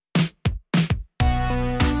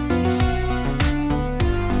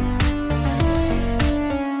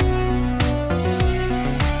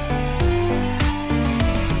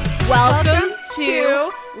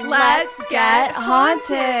Let's Get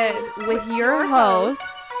Haunted with your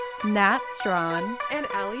hosts, Nat Strawn and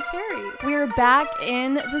Allie Terry. We're back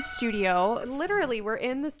in the studio. Literally, we're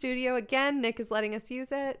in the studio again. Nick is letting us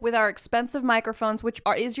use it. With our expensive microphones,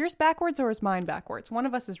 is yours backwards or is mine backwards? One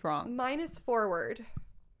of us is wrong. Mine is forward.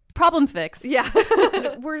 Problem fixed. Yeah.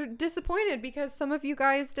 We're disappointed because some of you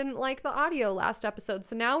guys didn't like the audio last episode.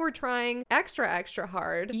 So now we're trying extra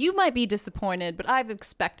hard. You might be disappointed, but I've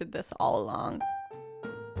expected this all along.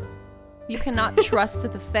 You cannot trust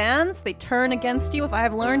the fans. They turn against you. If I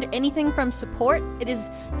have learned anything from support, it is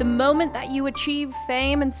the moment that you achieve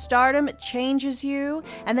fame and stardom, it changes you,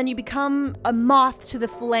 and then you become a moth to the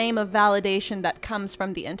flame of validation that comes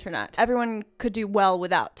from the internet. Everyone could do well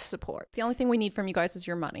without support. The only thing we need from you guys is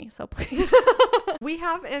your money, so please. We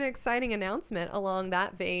have an exciting announcement along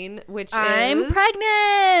that vein, which I'm is...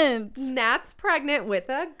 pregnant! Nat's pregnant with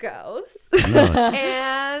a ghost.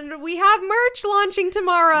 And we have merch launching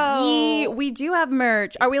tomorrow. We do have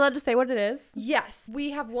merch. Are we allowed to say what it is? Yes.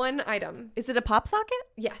 We have one item. Is it a pop socket?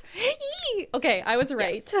 Yes. Okay, I was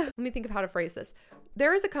right. Yes. Let me think of how to phrase this.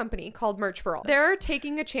 There is a company called Merch for All. They're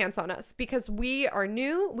taking a chance on us because we are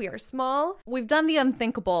new, we are small. We've done the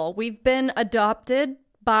unthinkable. We've been adopted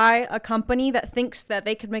by a company that thinks that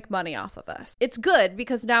they could make money off of us. It's good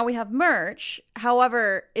because now we have merch.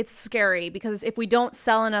 However, it's scary because if we don't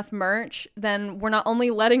sell enough merch, then we're not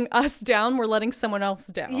only letting us down, we're letting someone else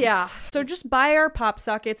down. Yeah. So just buy our pop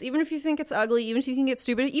sockets, even if you think it's ugly, even if you think it's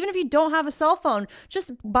stupid, even if you don't have a cell phone,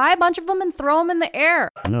 just buy a bunch of them and throw them in the air.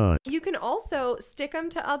 No. You can also stick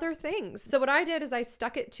them to other things. So what I did is I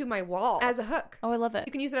stuck it to my wall as a hook. Oh, I love it.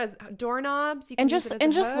 You can use it as doorknobs. You can And use just it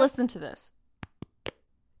as a hook. listen to this.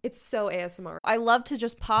 It's so ASMR. I love to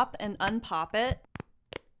just pop and unpop it.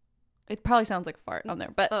 It probably sounds like a fart on there,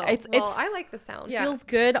 but it's I like the sound. Yeah. Feels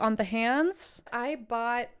good on the hands. I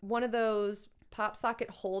bought one of those pop socket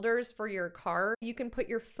holders for your car. You can put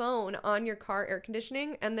your phone on your car air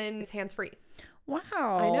conditioning and then it's hands-free. Wow.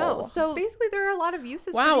 I know. So basically there are a lot of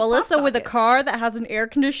uses wow, for these Alyssa pop with a sockets. car that has an air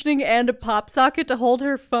conditioning and a pop socket to hold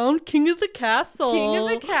her phone. King of the castle. King of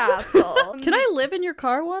the castle. Can I live in your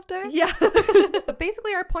car one day? Yeah. But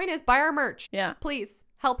basically our point is buy our merch. Yeah. Please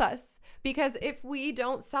help us. Because if we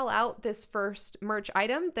don't sell out this first merch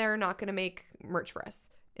item, they're not going to make merch for us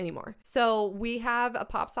anymore. So we have a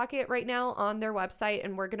pop socket right now on their website,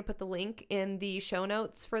 and we're going to put the link in the show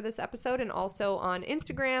notes for this episode and also on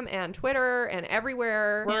Instagram and Twitter and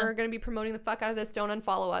everywhere. Yeah. We're going to be promoting the fuck out of this. Don't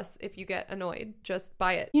unfollow us if you get annoyed. Just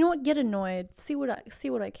buy it. You know what? Get annoyed. See what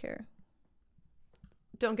I care.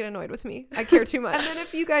 Don't get annoyed with me. I care too much. And then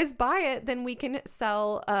if you guys buy it, then we can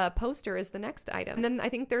sell a poster as the next item. And then I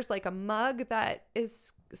think there's like a mug that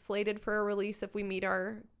is slated for a release if we meet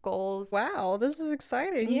our goals. Wow, this is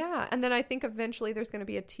exciting. Yeah. And then I think eventually there's going to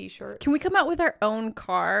be a t-shirt. Can we come out with our own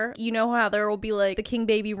car? You know how there will be like the King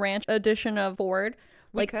Baby Ranch edition of Ford?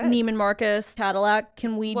 We Like could. Neiman Marcus, Cadillac.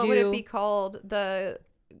 Can we What do... would it be called? The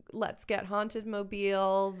Let's Get Haunted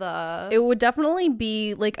Mobile? It would definitely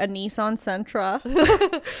be like a Nissan Sentra.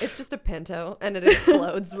 It's just a Pinto and it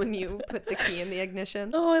explodes when you put the key in the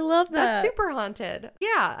ignition. Oh, I love that. That's super haunted.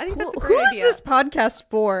 Yeah, I think that's a Who great is idea. this podcast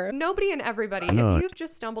for? Nobody and everybody. No. If you've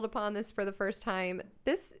just stumbled upon this for the first time,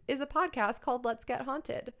 this is a podcast called Let's Get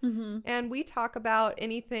Haunted. Mm-hmm. And we talk about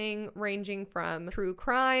anything ranging from true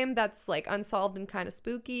crime that's like unsolved and kind of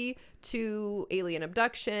spooky to alien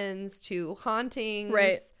abductions to hauntings.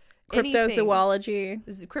 Right. Cryptozoology.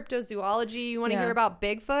 Cryptozoology. You want to Yeah. hear about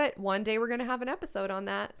Bigfoot? One day we're going to have an episode on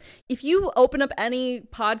that. If you open up any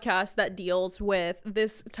podcast that deals with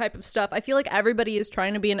this type of stuff, I feel like everybody is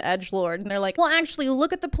trying to be an edgelord. And they're like, well, actually,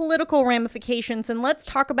 look at the political ramifications and let's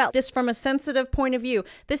talk about this from a sensitive point of view.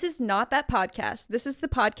 This is not that podcast. This is the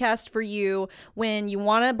podcast for you when you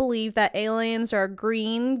want to believe that aliens are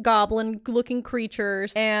green, goblin-looking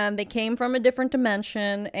creatures and they came from a different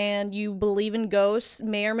dimension and you believe in ghosts,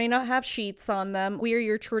 may or may not have sheets on them. We are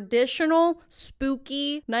your traditional,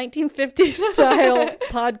 spooky, 1950s style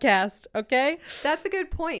podcast, okay? That's a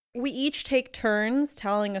good point. We each take turns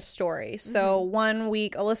telling a story. So one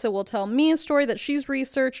week, Alyssa will tell me a story that she's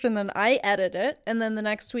researched and then I edit it. And then the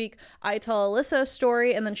next week, I tell Alyssa a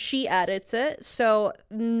story and then she edits it. So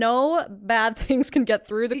no bad things can get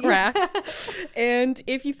through the cracks. And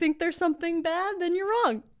if you think there's something bad, then you're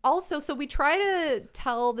wrong. Also, so we try to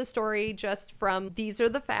tell the story just from these are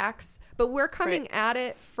the facts, but we're coming at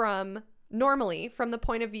it from normally from the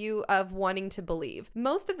point of view of wanting to believe.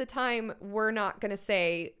 Most of the time, we're not going to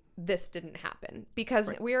say this didn't happen because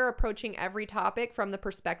we're approaching every topic from the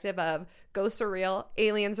perspective of ghosts are real,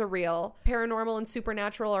 aliens are real, paranormal and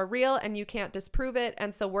supernatural are real, and you can't disprove it.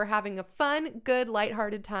 And so we're having a fun, good,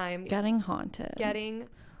 lighthearted time. Getting haunted. Getting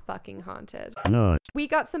fucking haunted. No. We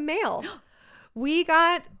got some mail. We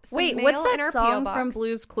got some Wait, mail what's in that our song PO box. from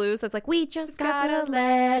Blue's Clues that's like, we just got got a a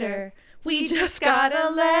letter. We just got a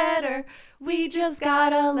letter. We just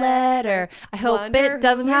got a letter. I hope Wonder it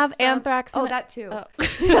doesn't who have it's from. anthrax in Oh, it. that too. Oh.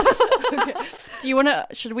 Okay. Do you want to,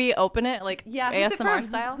 should we open it like Yeah, who's it ASMR from?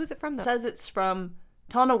 style? Who's it from, though? It says it's from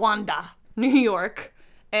Tonawanda, New York.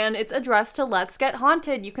 And it's addressed to Let's Get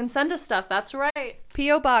Haunted. You can send us stuff. That's right.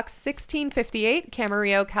 P.O. Box 1658,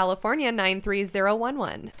 Camarillo, California,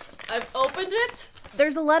 93011. I've opened it.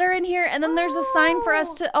 There's a letter in here, and then there's a sign for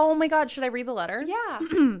us to... Oh my God, should I read the letter?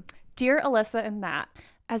 Yeah. Dear Alyssa and Matt,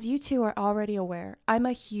 as you two are already aware, I'm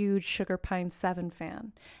a huge Sugar Pine 7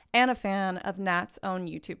 fan and a fan of Nat's own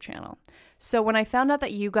YouTube channel. So when I found out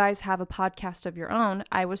that you guys have a podcast of your own,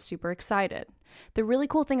 I was super excited. The really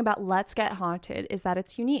cool thing about Let's Get Haunted is that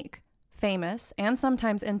it's unique. Famous and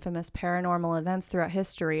sometimes infamous paranormal events throughout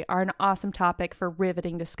history are an awesome topic for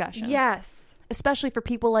riveting discussion. Yes. Especially for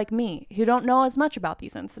people like me who don't know as much about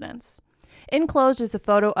these incidents. Enclosed is a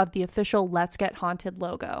photo of the official Let's Get Haunted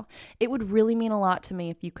logo. It would really mean a lot to me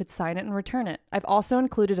if you could sign it and return it. I've also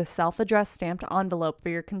included a self-addressed stamped envelope for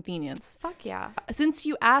your convenience. Fuck yeah. Since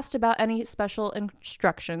you asked about any special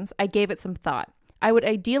instructions, I gave it some thought. I would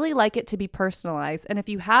ideally like it to be personalized, and if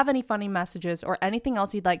you have any funny messages or anything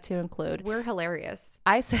else you'd like to include, We're hilarious.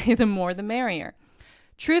 I say the more the merrier.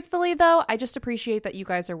 Truthfully, though, I just appreciate that you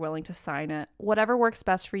guys are willing to sign it. Whatever works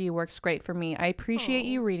best for you works great for me. I appreciate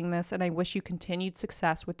you reading this, and I wish you continued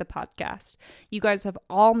success with the podcast. You guys have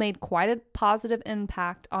all made quite a positive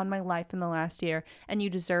impact on my life in the last year, and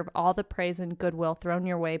you deserve all the praise and goodwill thrown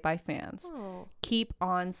your way by fans. Oh. Keep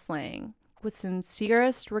on slaying. With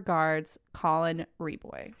sincerest regards, Colin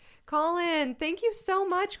Reboy. Colin, thank you so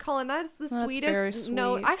much, Colin. That's the That's very sweetest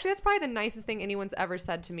note. sweet. Actually, that's probably the nicest thing anyone's ever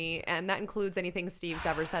said to me, and that includes anything Steve's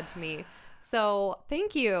ever said to me. So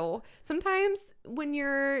thank you. Sometimes when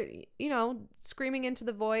you're, screaming into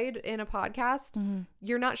the void in a podcast,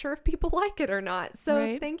 you're not sure if people like it or not. So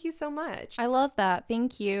Right. Thank you so much. I love that.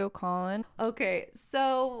 Thank you, Colin. Okay,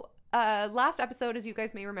 so last episode, as you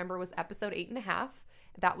guys may remember, was episode 8.5.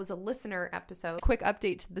 That was a listener episode. Quick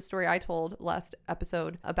update to the story I told last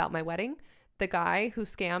episode about my wedding. The guy who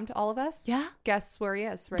scammed all of us. Yeah. Guess where he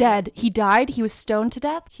is right Dead. He died. He was stoned to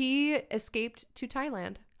death. He escaped to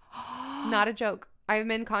Thailand. Not a joke.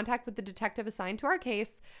 I'm in contact with the detective assigned to our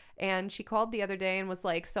case, and she called the other day and was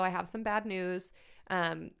like, so I have some bad news.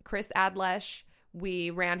 Chris Adlesh,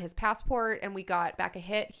 we ran his passport and we got back a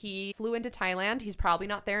hit. He flew into Thailand. He's probably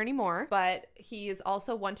not there anymore, but he is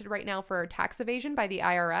also wanted right now for tax evasion by the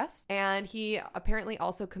IRS. And he apparently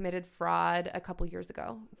also committed fraud a couple years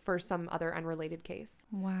ago for some other unrelated case.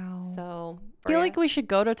 Wow. So I feel like we should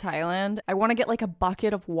go to Thailand. I want to get like a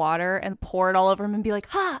bucket of water and pour it all over him and be like,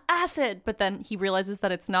 acid. But then he realizes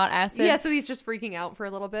that it's not acid. yeah, so he's just freaking out for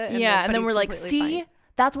a little bit. And but then he's we're like, completely see, fine.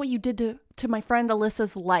 that's what you did to my friend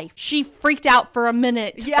Alyssa's life. She freaked out for a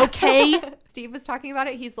minute. Yeah. Okay. Steve was talking about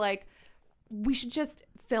it. He's like, we should just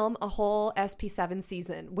film a whole SP7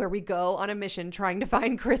 season where we go on a mission trying to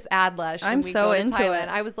find Chris Adlesh. I'm and we so go to into Thailand. it.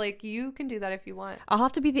 I was like, you can do that if you want. I'll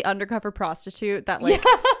have to be the undercover prostitute that like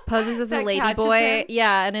poses as a That lady catches boy. him.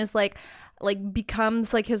 Yeah. And is like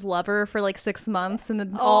becomes like his lover for like 6 months, and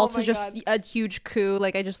then Oh all to my just God. a huge coup.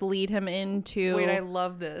 Like I just lead him into Wait, I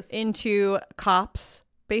love this. into cops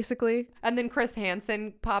basically. And then Chris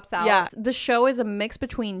Hansen pops out. Yeah. The show is a mix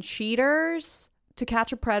between Cheaters, To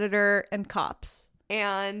Catch a Predator, and Cops.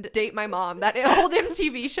 And Date My Mom, that old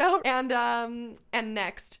MTV show. And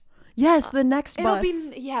Next. Yes, the next It'll bus.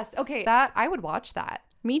 be, yes. Okay. That, I would watch that.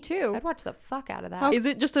 Me too. I'd watch the fuck out of that. Is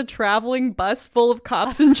it just a traveling bus full of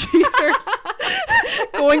cops and cheaters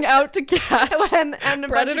going out to catch and a bunch of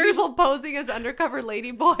predators? people posing as undercover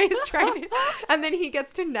lady boys trying to, and then he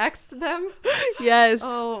gets to next them. Yes.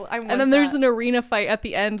 Oh, I want and then there's that. an arena fight at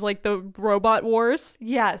the end, like the robot wars.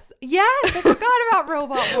 Yes, I forgot about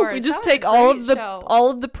Robot Wars. We That just was a take all great of the show.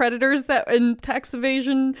 all of the predators that and tax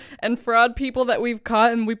evasion and fraud people that we've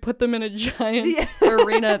caught, and we put them in a giant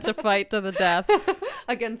arena to fight to the death.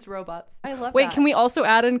 against robots. I love. Wait, that. can we also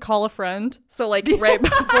add in Call a Friend? So like right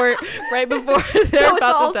before they're So it's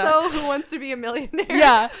about to die. also Who Wants to Be a Millionaire.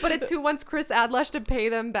 Yeah. but it's who wants Chris Adlesh to pay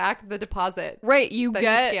them back the deposit. Right, you that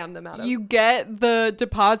get he scammed them out of. you get the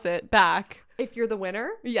deposit back. If you're the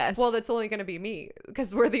winner. Yes. Well, that's only going to be me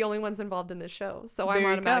because we're the only ones involved in this show. So I'm There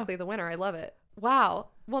you automatically the winner. I love it. Wow.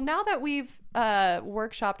 Well, now that we've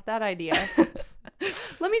workshopped that idea,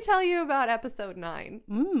 let me tell you about episode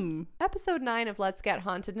 9. Episode 9 of Let's Get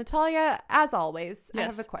Haunted. Natalia, as always, I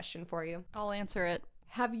Yes. have a question for you. I'll answer it.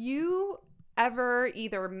 Have you ever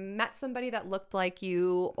either met somebody that looked like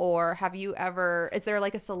you, or is there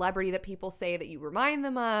like a celebrity that people say that you remind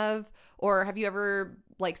them of, or have you ever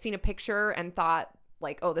like seen a picture and thought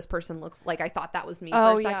like, oh, this person looks like I thought that was me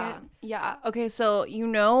for a second? Yeah. Okay, so you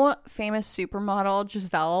know famous supermodel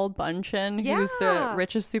Gisele Bundchen, who's the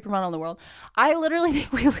richest supermodel in the world? I literally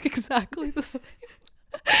think we look exactly the same.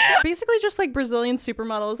 Basically just like Brazilian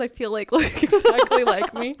supermodels I feel like look exactly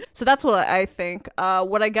like me. So that's what I think.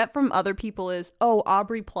 What I get from other people is,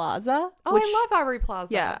 Aubrey Plaza. I love Aubrey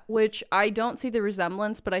Plaza. Yeah, which I don't see the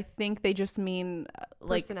resemblance, but I think they just mean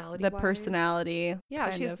like the personality. Yeah,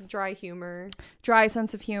 she has dry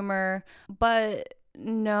sense of humor. But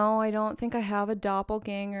no, I don't think I have a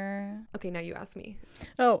doppelganger. Okay, now you ask me.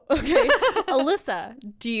 Oh, okay. Alyssa,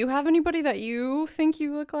 do you have anybody that you think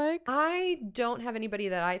you look like? I don't have anybody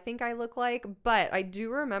that I think I look like, but I do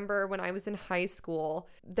remember when I was in high school,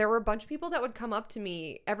 there were a bunch of people that would come up to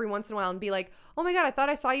me every once in a while and be like, oh my God, I thought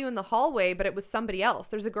I saw you in the hallway, but it was somebody else.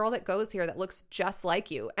 There's a girl that goes here that looks just like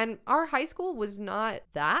you. And our high school was not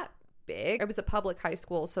that big. It was a public high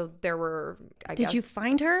school, so there were, Did you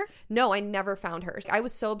find her? No, I never found her. I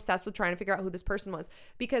was so obsessed with trying to figure out who this person was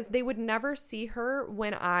because they would never see her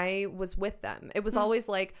when I was with them. It was always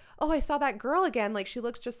like, oh, I saw that girl again. Like, she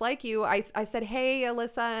looks just like you. I said, hey,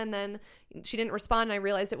 Alyssa, and then she didn't respond, and I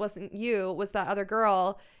realized it wasn't you. It was that other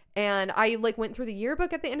girl. And I like went through the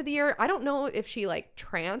yearbook at the end of the year. I don't know if she like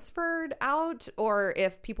transferred out or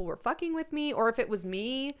if people were fucking with me or if it was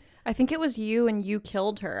me. I think it was you and you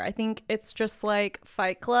killed her. I think it's just like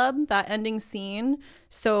Fight Club, that ending scene.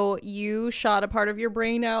 So you shot a part of your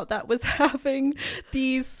brain out that was having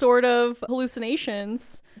these sort of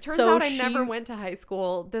hallucinations. Turns out I never went to high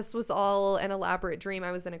school. This was all an elaborate dream.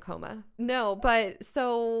 I was in a coma. No, but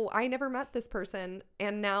so I never met this person.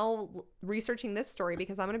 And now researching this story,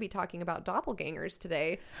 because I'm going to be talking about doppelgangers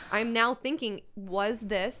today, I'm now thinking, was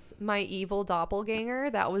this my evil doppelganger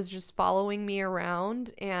that was just following me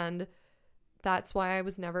around? And that's why I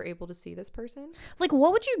was never able to see this person. Like,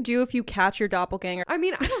 what would you do if you catch your doppelganger? I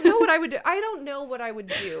mean, I don't know what I would do. I don't know what I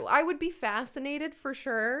would do. I would be fascinated for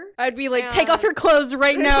sure. I'd be like, take off your clothes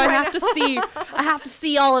right now. I have to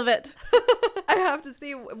see all of it. I have to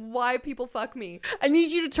see why people fuck me. I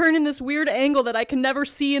need you to turn in this weird angle that I can never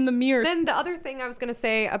see in the mirror. Then the other thing I was going to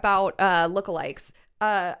say about lookalikes.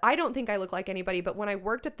 I don't think I look like anybody, but when I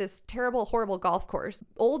worked at this terrible, horrible golf course,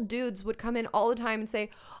 old dudes would come in all the time and say,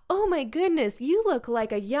 oh my goodness, you look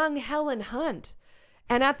like a young Helen Hunt.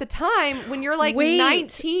 And at the time, when you're like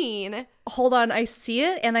 19... Hold on, I see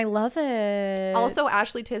it and I love it. Also,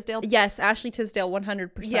 Ashley Tisdale. Yes, Ashley Tisdale, 100%.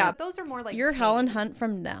 Yeah, those are more like... You're Helen Hunt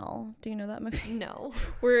from Nell. Do you know that movie? No.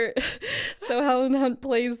 So Helen Hunt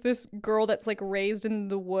plays this girl that's like raised in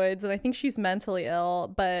the woods, and I think she's mentally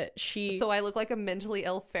ill, but she... So I look like a mentally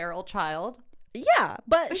ill feral child? Yeah,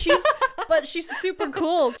 but she's super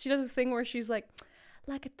cool. She does this thing where she's like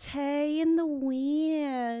a tay in the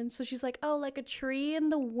wind. So she's like, oh, like a tree in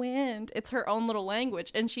the wind. It's her own little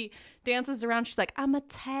language. And she dances around. She's like, I'm a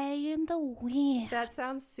tay in the wind. That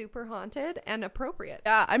sounds super haunted and appropriate.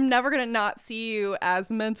 Yeah, I'm never going to not see you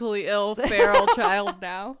as mentally ill feral child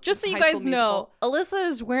now. Just so you guys know, Alyssa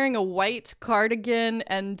is wearing a white cardigan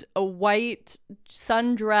and a white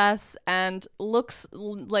sundress and looks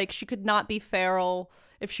like she could not be feral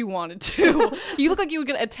if she wanted to. You look like you would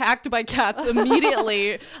get attacked by cats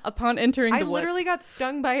immediately upon entering the woods. I literally got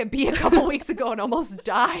stung by a bee a couple weeks ago and almost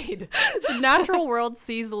died. The natural world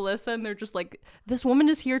sees Alyssa and they're just like, this woman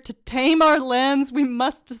is here to tame our lands. We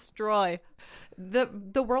must destroy.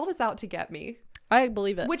 The world is out to get me. I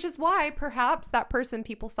believe it. Which is why perhaps that person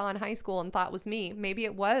people saw in high school and thought was me, maybe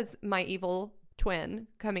it was my evil twin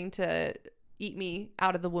coming to eat me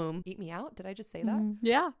out of the womb. Eat me out? Did I just say that?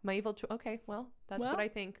 Yeah. My evil okay, well, that's what I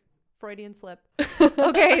think. Freudian slip.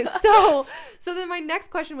 Okay, so then my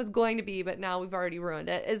next question was going to be, but now we've already ruined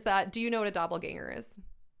it, is that, do you know what a doppelganger is?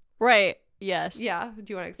 Right. Yes. Yeah.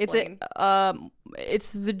 Do you want to explain?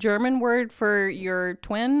 It's the German word for your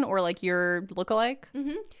twin or like your lookalike.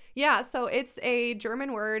 Mm-hmm. Yeah. So it's a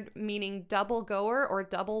German word meaning double goer or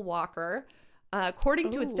double walker,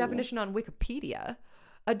 according to its definition on Wikipedia.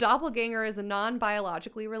 A doppelganger is a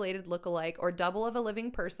non-biologically related lookalike or double of a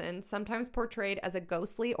living person, sometimes portrayed as a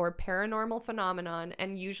ghostly or paranormal phenomenon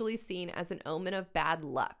and usually seen as an omen of bad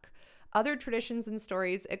luck. Other traditions and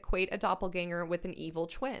stories equate a doppelganger with an evil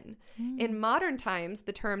twin. In modern times,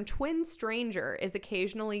 the term twin stranger is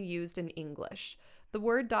occasionally used in English. The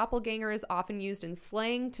word doppelganger is often used in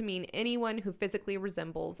slang to mean anyone who physically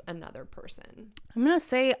resembles another person. I'm going to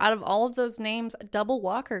say out of all of those names, Double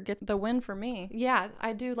Walker gets the win for me. Yeah,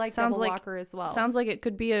 I do like Sounds Double like- Walker as well. Sounds like it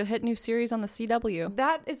could be a hit new series on the CW.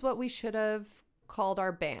 That is what we should have called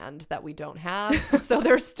our band that we don't have. So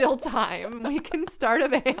there's still time. We can start a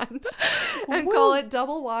band and call it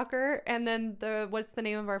Double Walker. And then what's the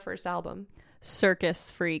name of our first album?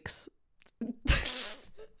 Circus Freaks.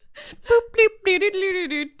 Boop, bloop, doo, doo, doo,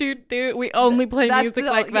 doo, doo, doo. We only play music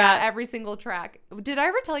like that. Yeah, every single track. Did I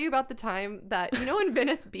ever tell you about the time that, you know, in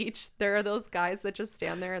Venice Beach, there are those guys that just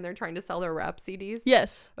stand there and they're trying to sell their rap CDs?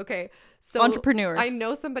 Yes. Okay. So Entrepreneurs. I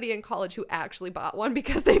know somebody in college who actually bought one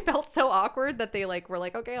because they felt so awkward that they were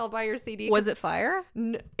like, okay, I'll buy your CD. Was it fire?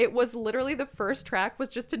 It was literally the first track was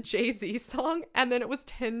just a Jay-Z song, and then it was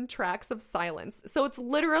 10 tracks of silence. So it's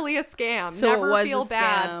literally a scam. So it Never was feel a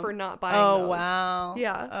bad scam. for not buying Oh, those. wow.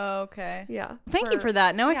 Yeah. Okay. Yeah. Thank you for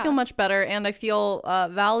that. Now I yeah. feel much better, and I feel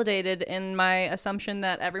validated in my assumption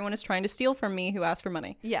that everyone is trying to steal from me who asked for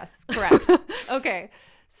money. Yes, correct. Okay.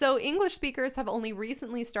 So English speakers have only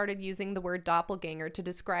recently started using the word doppelganger to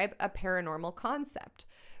describe a paranormal concept.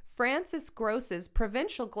 Francis Gross's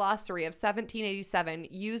Provincial Glossary of 1787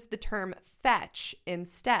 used the term fetch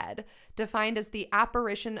instead, defined as the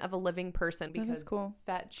apparition of a living person, because is cool.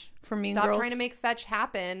 fetch. For Mean Stop Girls. trying to make fetch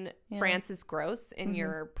happen, Yeah. Francis Gross, in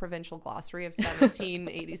your Provincial Glossary of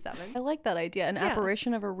 1787. I like that idea. An Yeah.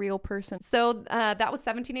 apparition of a real person. So that was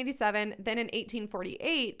 1787. Then in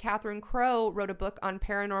 1848, Catherine Crowe wrote a book on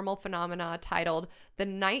paranormal phenomena titled The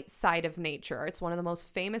Night Side of Nature. It's one of the most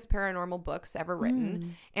famous paranormal books ever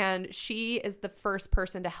written. And she is the first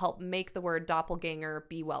person to help make the word doppelganger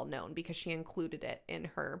be well known because she included it in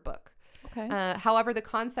her book. Okay. However, the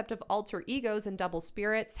concept of alter egos and double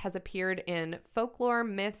spirits has appeared in folklore,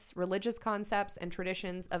 myths, religious concepts, and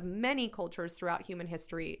traditions of many cultures throughout human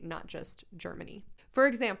history, not just Germany. For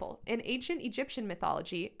example, in ancient Egyptian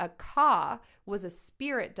mythology, a Ka was a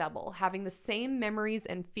spirit double having the same memories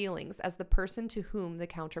and feelings as the person to whom the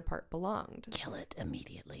counterpart belonged. Kill it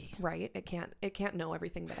immediately. Right? It can't know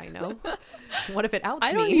everything that I know. What if it outs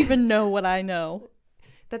I don't me? even know what I know.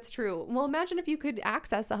 That's true. Well, imagine if you could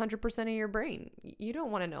access 100% of your brain. You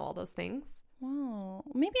don't want to know all those things. Wow.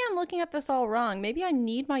 Maybe I'm looking at this all wrong. Maybe I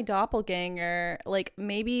need my doppelganger. Like,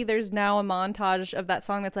 maybe there's now a montage of that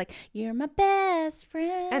song that's like, "You're my best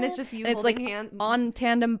friend." And it's just you And it's holding like hands. on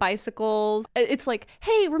tandem bicycles. It's like,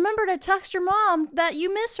 "Hey, remember to text your mom that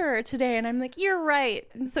you miss her today." And I'm like, "You're right."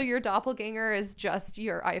 So your doppelganger is just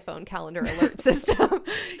your iPhone calendar alert system.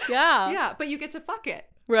 Yeah. Yeah, but you get to fuck it.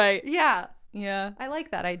 Right. Yeah, Yeah. I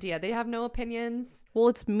like that idea. They have no opinions, Well,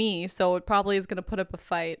 it's me, so it probably is going to put up a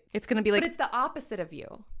fight. It's going to be like, but it's the opposite of you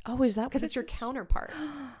 "Oh, is that because what it's your counterpart.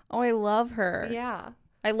 Oh, I love her. Yeah.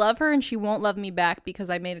 I love her, and she won't love me back because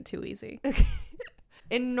I made it too easy."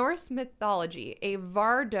 In Norse mythology, a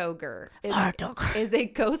Vardögr is a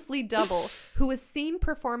ghostly double who is seen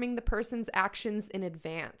performing the person's actions in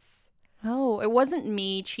advance. Oh, it wasn't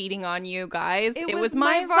me cheating on you guys. It It was was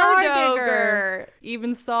my my Vardigger. Vardögr.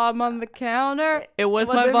 Even saw him on the counter. It was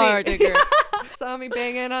my wasn't me. Vardigger. Saw me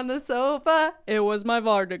banging on the sofa, It was my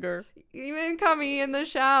Vardigger. even cummy in the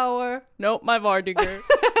shower. Nope, my Vardigger.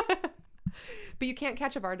 But you can't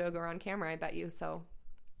catch a Vardögr on camera, I bet you, so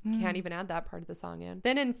can't even add that part of the song in.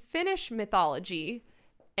 Then in Finnish mythology,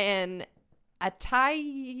 an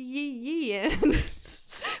Atayian,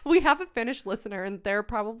 we have a Finnish listener, and they're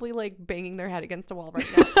probably like banging their head against a wall right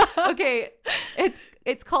now. Okay,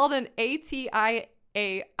 it's called an Ataiainen.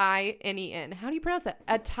 How do you pronounce that?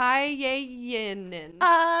 Ataiainen.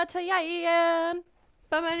 Atayan.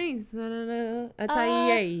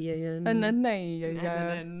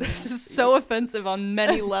 Ataiainen. This is so offensive on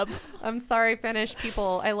many levels. I'm sorry, Finnish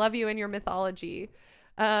people. I love you and your mythology.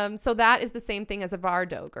 So that is the same thing as a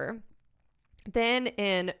Vardögr. Then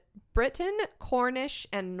in Britain, Cornish,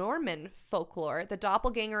 and Norman folklore, the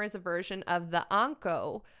doppelganger is a version of the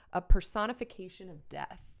Anko, a personification of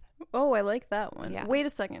death. Oh, I like that one. Yeah. Wait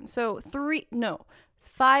a second. So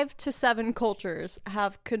 5 to 7 cultures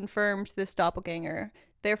have confirmed this doppelganger.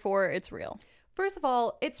 Therefore, it's real. First of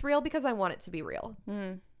all, it's real because I want it to be real.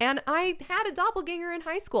 And I had a doppelganger in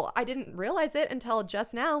high school. I didn't realize it until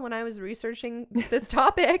just now when I was researching this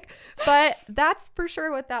topic, but that's for sure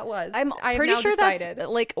what that was. I'm I have pretty now sure decided. that's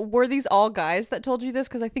like, were these all guys that told you this?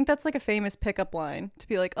 Because I think that's like a famous pickup line to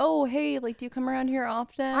be like, "Oh, hey, like, do you come around here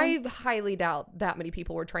often?" I highly doubt that many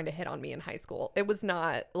people were trying to hit on me in high school. It was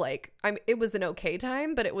not like it was an okay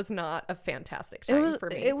time, but it was not a fantastic time for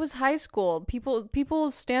me. It was high school.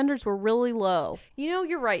 People's standards were really low. You know,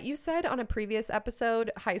 you're right. You said on a previous episode,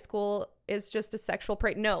 high high school is just a sexual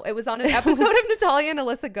parade. No, it was on an episode of Natalia and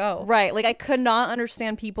Alyssa Go. Right. Like, I could not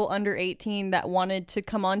understand people under 18 that wanted to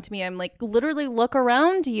come on to me. I'm like, literally look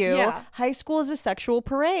around you. Yeah. High school is a sexual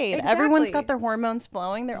parade. Exactly. Everyone's got their hormones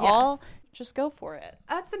flowing. They're all just go for it.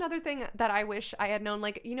 That's another thing that I wish I had known.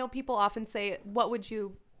 Like, you know, people often say, what would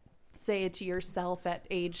you say to yourself at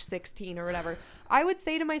age 16 or whatever? I would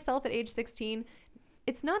say to myself at age 16,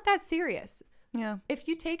 it's not that serious. Yeah. If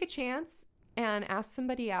you take a chance and ask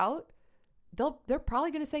somebody out, they're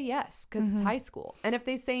probably going to say yes because it's high school. And if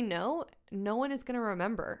they say no, no one is going to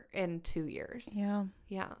remember in 2 years. Yeah.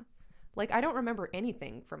 Yeah. Like, I don't remember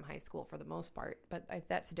anything from high school for the most part, but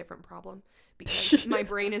that's a different problem because my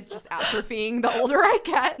brain is just atrophying the older I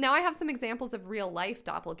get. Now I have some examples of real life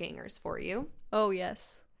doppelgangers for you. Oh,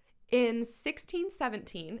 yes. In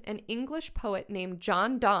 1617, an English poet named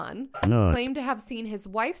John Donne claimed to have seen his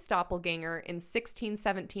wife's doppelganger in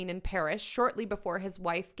 1617 in Paris shortly before his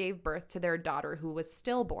wife gave birth to their daughter who was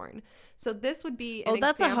stillborn. So this would be an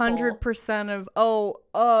that's example. 100%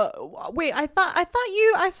 of, wait,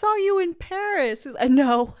 I saw you in Paris.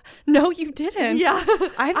 No, you didn't. Yeah.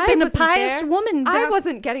 I've been a pious woman. I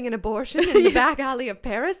wasn't getting an abortion in the back alley of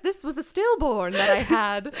Paris. This was a stillborn that I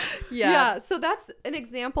had. Yeah. So that's an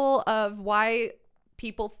example of why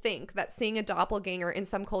people think that seeing a doppelganger in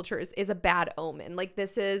some cultures is a bad omen. Like,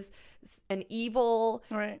 this is an evil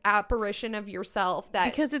apparition of yourself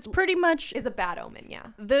that because it's pretty much is a bad omen. Yeah.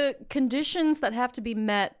 The conditions that have to be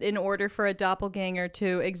met in order for a doppelganger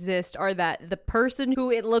to exist are that the person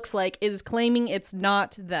who it looks like is claiming it's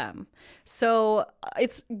not them. So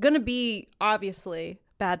it's going to be obviously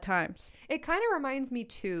bad times. It kind of reminds me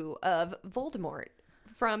too of Voldemort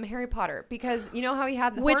from Harry Potter, because you know how he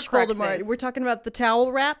had the Which Horcruxes? Voldemort? We're talking about the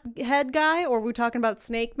towel wrap head guy, or we're talking about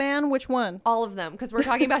Snake Man? Which one? All of them, because we're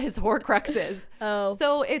talking about his Horcruxes. Oh.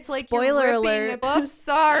 So it's like Spoiler you're ripping alert. Oops,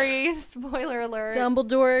 sorry. Spoiler alert.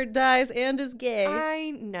 Dumbledore dies and is gay.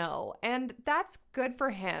 I know. And that's good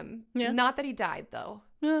for him. Yeah. Not that he died, though.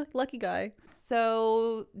 Lucky guy.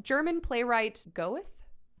 So German playwright Goethe,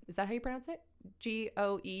 is that how you pronounce it?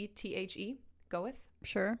 Goethe? Goethe?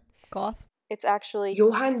 Sure. Goth. It's actually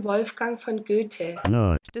Johann Wolfgang von Goethe.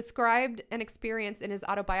 Described an experience in his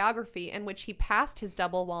autobiography in which he passed his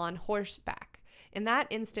double while on horseback. In that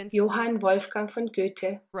instance, Johann Wolfgang von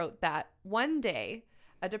Goethe. wrote that one day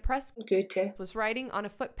a depressed Goethe. was riding on a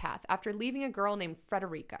footpath after leaving a girl named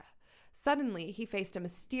Frederica. Suddenly, he faced a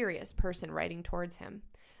mysterious person riding towards him.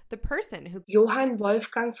 The person, who Johann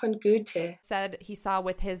Wolfgang von Goethe, said he saw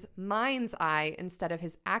with his mind's eye instead of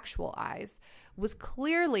his actual eyes, was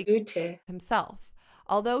clearly Goethe, himself,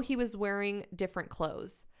 although he was wearing different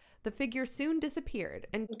clothes. The figure soon disappeared,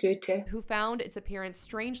 and Goethe, who found its appearance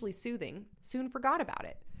strangely soothing, soon forgot about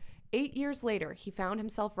it. 8 years later, he found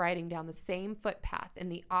himself riding down the same footpath in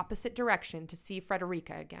the opposite direction to see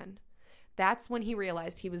Frederica again. That's when he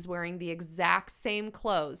realized he was wearing the exact same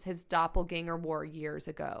clothes his doppelganger wore years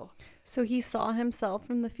ago. So he saw himself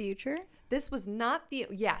from the future? This was not the...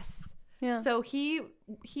 Yes. Yeah. So he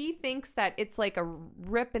thinks that it's like a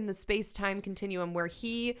rip in the space-time continuum where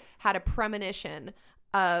he had a premonition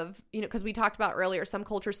of, you know, because we talked about earlier, some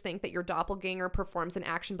cultures think that your doppelganger performs an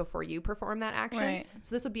action before you perform that action. Right.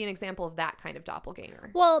 So this would be an example of that kind of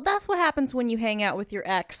doppelganger. Well, that's what happens when you hang out with your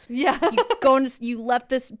ex. Yeah. You left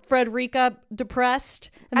this Frederica depressed,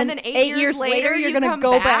 and then 8 years later you're gonna come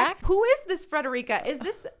go back. Who is this Frederica? Was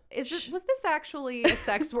this actually a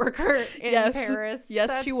sex worker in Yes. Paris?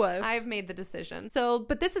 Yes, she was. I've made the decision. So,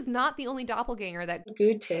 but this is not the only doppelganger that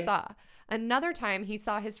Goethe, saw. Another time he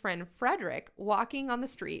saw his friend Frederick walking on the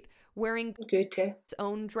street wearing Goethe, his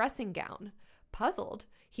own dressing gown. Puzzled,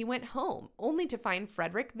 he went home only to find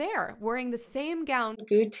Frederick there wearing the same gown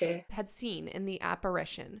Goethe, had seen in the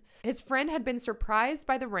apparition. His friend had been surprised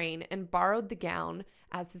by the rain and borrowed the gown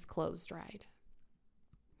as his clothes dried.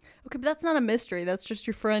 Okay, but that's not a mystery. That's just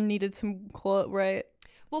your friend needed some clothes, right?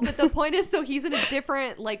 Well, but the point is, so he's in a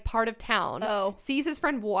different, like, part of town. Oh. Sees his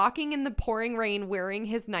friend walking in the pouring rain wearing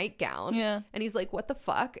his nightgown. Yeah. And he's like, what the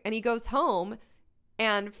fuck? And he goes home,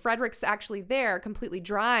 and Frederick's actually there, completely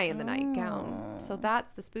dry in the nightgown. So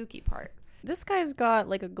that's the spooky part. This guy's got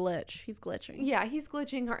like a glitch. He's glitching. Yeah, he's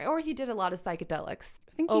glitching, or he did a lot of psychedelics.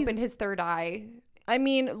 I think Opened his third eye. I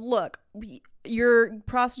mean, look, your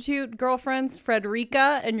prostitute girlfriend's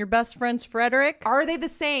Frederica and your best friend's Frederick. Are they the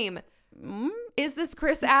same? Mm? Is this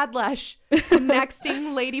Chris Adlesh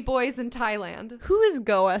connecting ladyboys in Thailand? Who is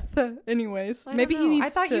Goeth? Anyways, I maybe don't he know. needs I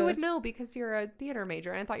thought to... you would know because you're a theater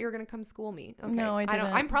major, and I thought you were going to come school me. Okay. No, I didn't.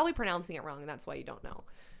 I'm probably pronouncing it wrong, and that's why you don't know.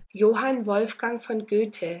 Johann Wolfgang von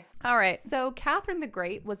Goethe. All right. So Catherine the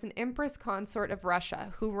Great was an empress consort of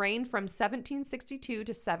Russia who reigned from 1762 to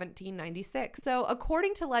 1796. So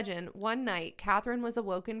according to legend, one night Catherine was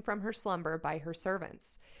awoken from her slumber by her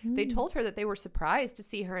servants. They told her that they were surprised to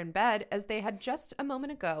see her in bed as they had just a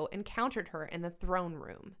moment ago encountered her in the throne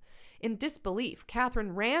room. In disbelief,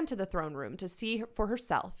 Catherine ran to the throne room to see for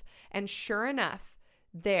herself, and sure enough,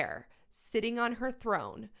 there, sitting on her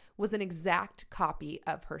throne, was an exact copy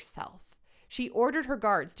of herself. She ordered her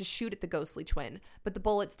guards to shoot at the ghostly twin, but the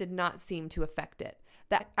bullets did not seem to affect it.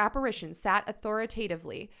 That apparition sat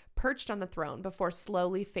authoritatively, perched on the throne before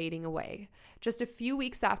slowly fading away. Just a few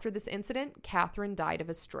weeks after this incident, Catherine died of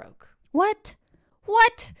a stroke. What?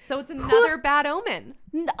 So it's another bad omen.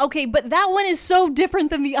 Okay, but that one is so different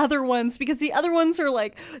than the other ones because the other ones are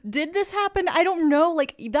like, did this happen? I don't know.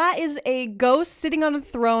 Like, that is a ghost sitting on a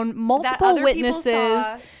throne, multiple witnesses.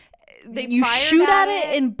 You shoot at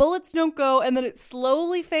it and bullets don't go, and then it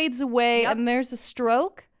slowly fades away, and there's a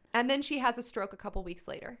stroke. And then she has a stroke a couple weeks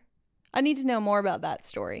later. I need to know more about that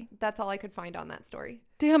story. That's all I could find on that story.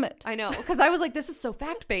 Damn it. I know, because I was like, this is so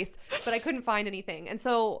fact-based, but I couldn't find anything. And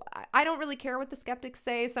so I don't really care what the skeptics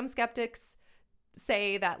say. Some skeptics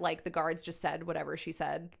say that, like, the guards just said whatever she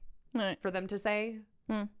said for them to say,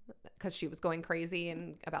 because she was going crazy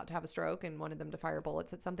and about to have a stroke and wanted them to fire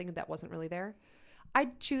bullets at something that wasn't really there. I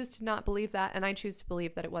choose to not believe that, and I choose to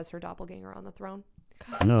believe that it was her doppelganger on the throne.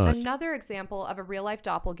 Another example of a real-life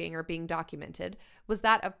doppelganger being documented was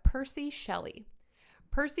that of Percy Shelley.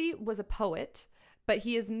 Percy was a poet, but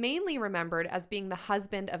he is mainly remembered as being the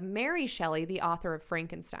husband of Mary Shelley, the author of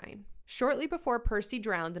Frankenstein. Shortly before Percy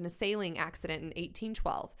drowned in a sailing accident in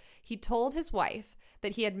 1812, he told his wife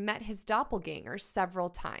that he had met his doppelganger several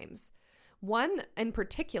times. One in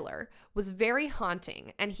particular was very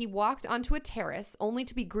haunting, and he walked onto a terrace only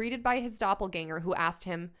to be greeted by his doppelganger, who asked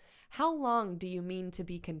him, "How long do you mean to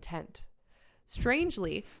be content?"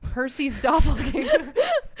 Strangely, Percy's doppelganger...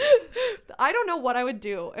 I don't know what I would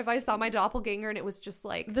do if I saw my doppelganger and it was just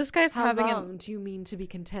like, this guy's how long do you mean to be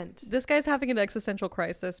content? This guy's having an existential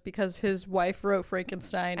crisis because his wife wrote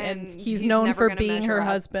Frankenstein and he's known known for being her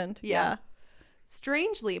husband. Yeah.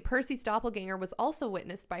 Strangely, Percy's doppelganger was also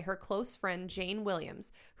witnessed by her close friend Jane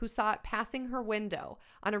Williams, who saw it passing her window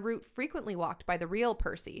on a route frequently walked by the real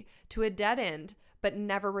Percy to a dead end, but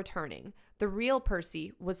never returning. The real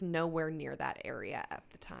Percy was nowhere near that area at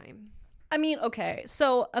the time. I mean, okay,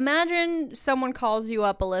 so imagine someone calls you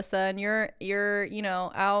up, Alyssa, and you're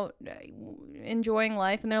out enjoying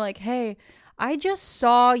life, and they're like, "Hey, I just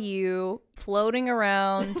saw you floating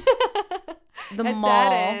around the mall.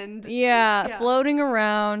 Dead end. Yeah, floating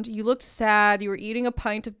around. You looked sad. You were eating a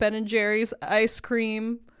pint of Ben & Jerry's ice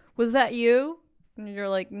cream. Was that you?" And you're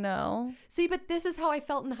like, "No." See, but this is how I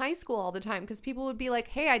felt in high school all the time, because people would be like,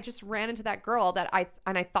 "Hey, I just ran into that girl that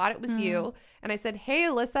I thought it was you." And I said, "Hey,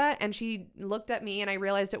 Alyssa." And she looked at me and I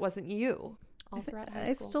realized it wasn't you. All throughout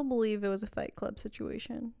high school. I still believe it was a Fight Club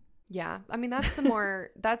situation. Yeah. I mean, that's the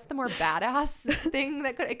more badass thing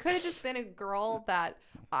it could have just been a girl that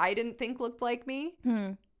I didn't think looked like me,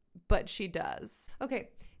 but she does. Okay.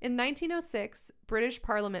 In 1906, British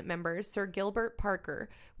Parliament member Sir Gilbert Parker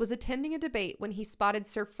was attending a debate when he spotted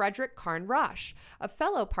Sir Frederick Carn Roche, a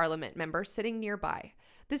fellow Parliament member, sitting nearby.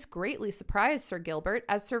 This greatly surprised Sir Gilbert,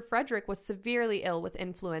 as Sir Frederick was severely ill with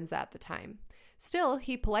influenza at the time. Still,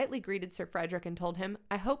 he politely greeted Sir Frederick and told him,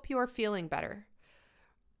 "I hope you are feeling better."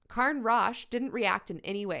 Carn Roche didn't react in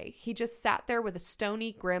any way. He just sat there with a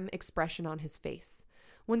stony, grim expression on his face.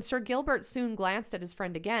 When Sir Gilbert soon glanced at his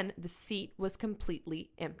friend again, the seat was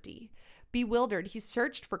completely empty. Bewildered, he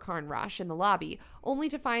searched for Carn Roche in the lobby, only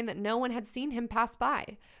to find that no one had seen him pass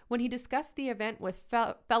by. When he discussed the event with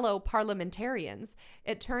fellow parliamentarians,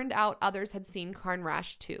 it turned out others had seen Carn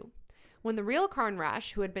Roche too. When the real Carn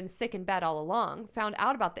Roche, who had been sick in bed all along, found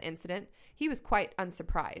out about the incident, he was quite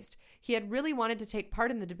unsurprised. He had really wanted to take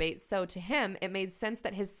part in the debate, so to him, it made sense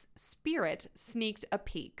that his spirit sneaked a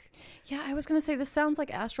peek. Yeah, I was going to say, this sounds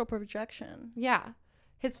like astral projection. Yeah.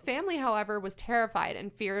 His family, however, was terrified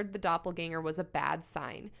and feared the doppelganger was a bad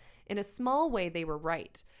sign. In a small way, they were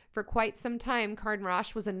right. For quite some time, Carn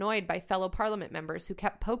Roche was annoyed by fellow parliament members who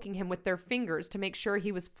kept poking him with their fingers to make sure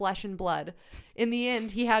he was flesh and blood. In the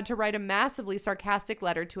end, he had to write a massively sarcastic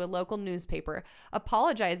letter to a local newspaper,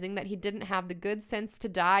 apologizing that he didn't have the good sense to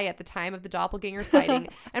die at the time of the doppelganger sighting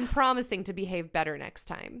and promising to behave better next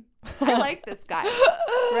time. I like this guy,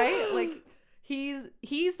 right? Like,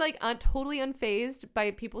 he's like totally unfazed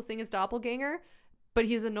by people seeing his doppelganger, but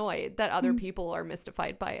he's annoyed that other people are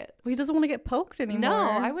mystified by it. Well, he doesn't want to get poked anymore. No,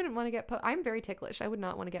 I wouldn't want to get poked. I'm very ticklish. I would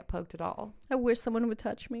not want to get poked at all. I wish someone would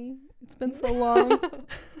touch me. It's been so long.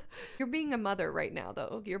 You're being a mother right now,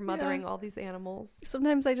 though. You're mothering all these animals.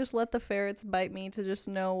 Sometimes I just let the ferrets bite me to just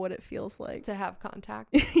know what it feels like. To have contact.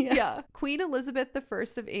 Yeah. Queen Elizabeth I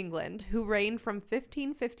of England, who reigned from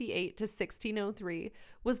 1558 to 1603,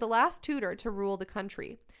 was the last Tudor to rule the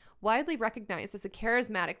country. Widely recognized as a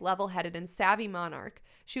charismatic, level-headed, and savvy monarch,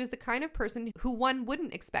 she was the kind of person who one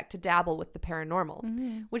wouldn't expect to dabble with the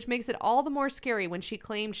paranormal, which makes it all the more scary when she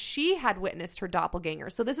claimed she had witnessed her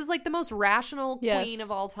doppelganger. So this is like the most rational queen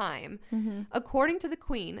of all time. According to the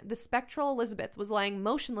queen, the spectral Elizabeth was lying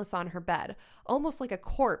motionless on her bed, almost like a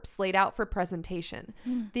corpse laid out for presentation.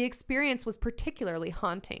 The experience was particularly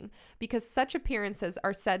haunting because such appearances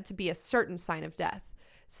are said to be a certain sign of death.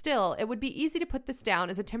 Still, it would be easy to put this down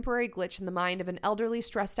as a temporary glitch in the mind of an elderly,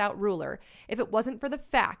 stressed-out ruler if it wasn't for the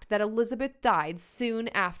fact that Elizabeth died soon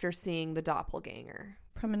after seeing the doppelganger.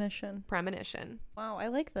 Premonition. Wow, I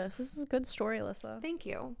like this. This is a good story, Alyssa. Thank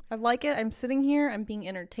you. I like it. I'm sitting here. I'm being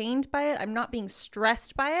entertained by it. I'm not being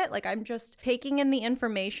stressed by it. Like, I'm just taking in the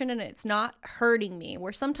information and it's not hurting me.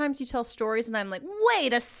 Where sometimes you tell stories and I'm like,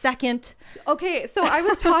 wait a second. Okay, so I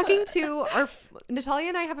was talking to Natalia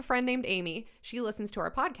and I have a friend named Amy. She listens to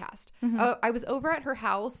our podcast. I was over at her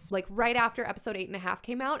house like right after episode 8.5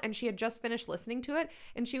 came out, and she had just finished listening to it.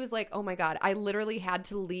 And she was like, oh my God, I literally had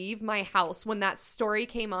to leave my house when that story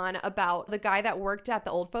came on about the guy that worked at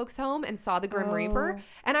the old folks home and saw the Grim Reaper.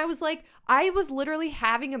 And I was like, I was literally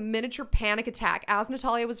having a miniature panic attack as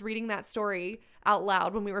Natalia was reading that story out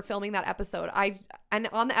loud when we were filming that episode. And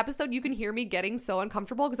on the episode, you can hear me getting so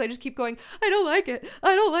uncomfortable because I just keep going, I don't like it.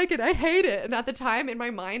 I don't like it. I hate it. And at the time in my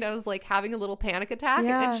mind, I was like having a little panic attack.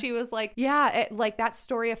 Yeah. And she was like, yeah, like that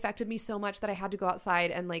story affected me so much that I had to go outside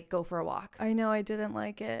and like go for a walk. I know, I didn't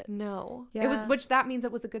like it. No. Yeah. It was, which that means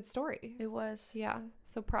it was a good story. It was. Yeah.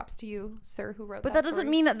 So props to you, sir, who wrote But that that doesn't story.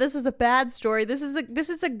 mean that this is a bad story. This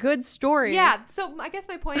is a good story. Yeah. So I guess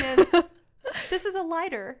my point is this is a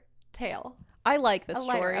lighter tale. I like this a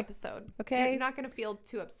lighter story. episode. Okay. You're not going to feel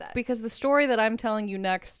too upset. Because the story that I'm telling you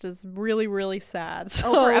next is really, really sad.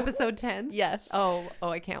 So, for episode 10? Yes. Oh,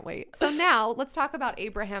 I can't wait. So now let's talk about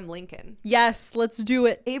Abraham Lincoln. Yes, let's do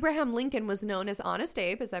it. Abraham Lincoln was known as Honest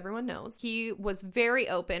Abe, as everyone knows. He was very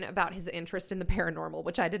open about his interest in the paranormal,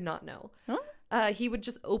 which I did not know. Huh? He would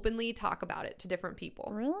just openly talk about it to different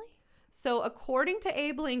people. Really? So according to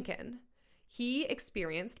Abe Lincoln, he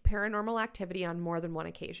experienced paranormal activity on more than one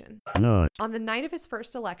occasion. No. On the night of his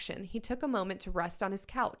first election, he took a moment to rest on his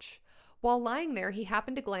couch. While lying there, he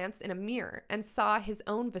happened to glance in a mirror and saw his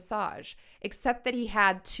own visage, except that he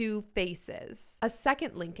had two faces. A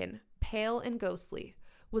second Lincoln, pale and ghostly,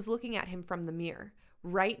 was looking at him from the mirror,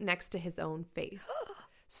 right next to his own face.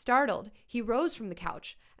 Startled, he rose from the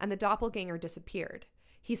couch, and the doppelganger disappeared.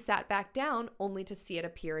 He sat back down only to see it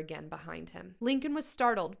appear again behind him. Lincoln was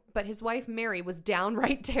startled, but his wife Mary was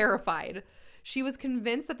downright terrified. She was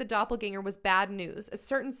convinced that the doppelganger was bad news, a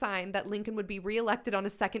certain sign that Lincoln would be reelected on a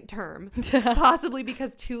second term, possibly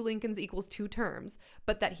because 2 Lincolns equals 2 terms,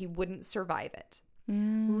 but that he wouldn't survive it.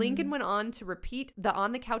 Lincoln went on to repeat the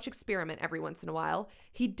on-the-couch experiment every once in a while.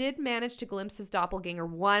 He did manage to glimpse his doppelganger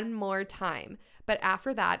one more time, but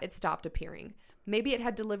after that, it stopped appearing. Maybe it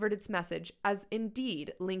had delivered its message, as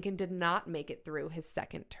indeed Lincoln did not make it through his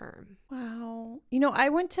second term. Wow. You know, I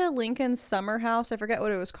went to Lincoln's summer house. I forget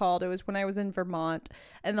what it was called. It was when I was in Vermont.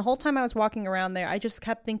 And the whole time I was walking around there, I just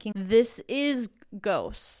kept thinking, this is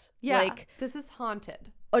ghosts. Yeah, Like this is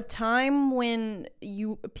haunted. a time when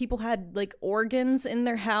people had like organs in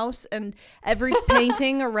their house and every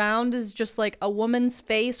painting around is just like a woman's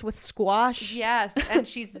face with squash. Yes, and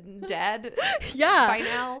she's dead. Yeah. By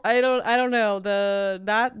now. I don't know.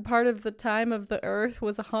 That part of the time of the earth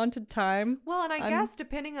was a haunted time. Well, and I guess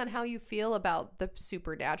depending on how you feel about the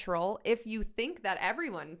supernatural, if you think that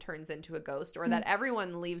everyone turns into a ghost or that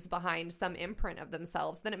everyone leaves behind some imprint of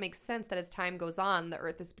themselves, then it makes sense that as time goes on, the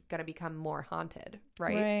earth is going to become more haunted,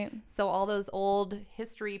 right? Right. So all those old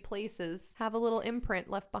history places have a little imprint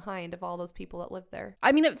left behind of all those people that lived there.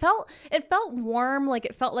 I mean, it felt warm, like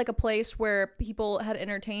it felt like a place where people had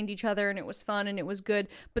entertained each other and it was fun and it was good.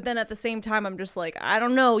 But then at the same time, I'm just like, I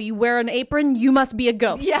don't know, you wear an apron, you must be a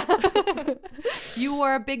ghost. Yeah. You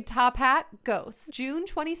wore a big top hat, ghost. June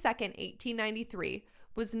 22nd, 1893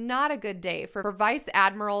 was not a good day for Vice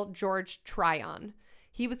Admiral George Tryon.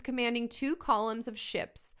 He was commanding 2 columns of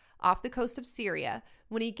ships off the coast of Syria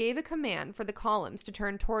when he gave a command for the columns to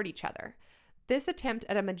turn toward each other. This attempt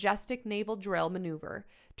at a majestic naval drill maneuver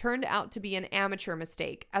turned out to be an amateur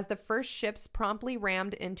mistake, as the first ships promptly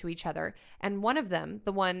rammed into each other, and one of them,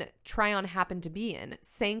 the one Tryon happened to be in,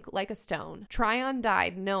 sank like a stone. Tryon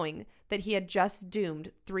died knowing that he had just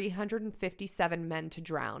doomed 357 men to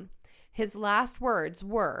drown. His last words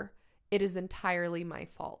were, "It is entirely my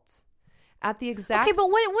fault." At the exact... Okay, but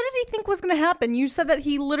what did he think was going to happen? You said that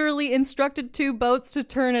he literally instructed two boats to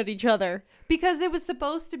turn at each other. Because it was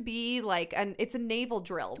supposed to be like, it's a naval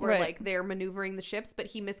drill where Right. like they're maneuvering the ships, but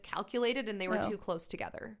he miscalculated and they were too close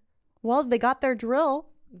together. Well, they got their drill.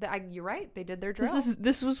 You're right. They did their drill.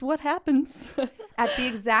 This was what happens. At the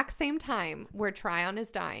exact same time where Tryon is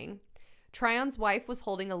dying, Tryon's wife was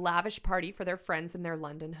holding a lavish party for their friends in their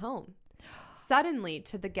London home. Suddenly,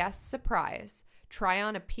 to the guests' surprise,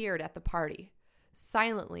 Tryon appeared at the party.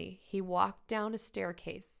 Silently, he walked down a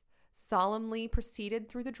staircase, solemnly proceeded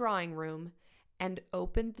through the drawing room, and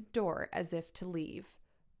opened the door as if to leave,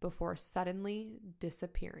 before suddenly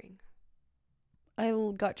disappearing. I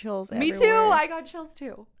got chills Me everywhere. too. I got chills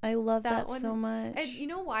too. I love that one. so much. And you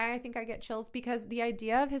know why I think I get chills? Because the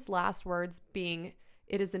idea of his last words being,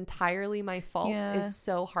 "It is entirely my fault," is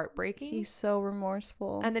so heartbreaking. He's so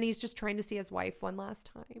remorseful. And then he's just trying to see his wife one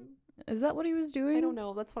last time. Is that what he was doing? I don't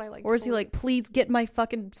know. That's what I like. Or is he like, please get my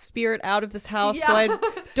fucking spirit out of this house Yeah. so I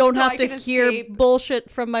don't So have I to can hear escape. bullshit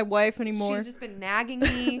from my wife anymore? She's just been nagging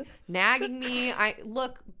me.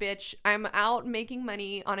 Look, bitch, I'm out making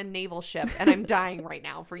money on a naval ship and I'm dying right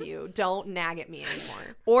now for you. Don't nag at me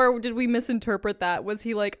anymore. Or did we misinterpret that? Was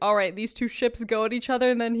he like, all right, these two ships go at each other,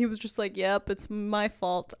 and then he was just like, yep, it's my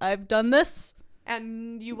fault. I've done this.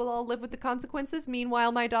 And you will all live with the consequences.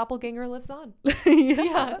 Meanwhile, my doppelganger lives on.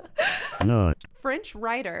 Yeah. No. French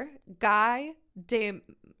writer Guy de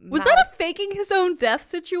Was that a faking his own death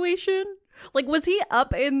situation? Like, was he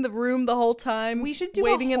up in the room the whole time? We should do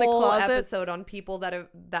waiting a in the whole closet? episode on people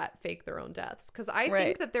that fake their own deaths, because I Right.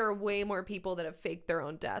 think that there are way more people that have faked their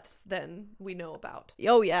own deaths than we know about.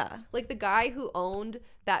 Oh yeah. Like the guy who owned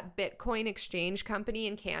that Bitcoin exchange company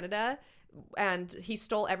in Canada, and he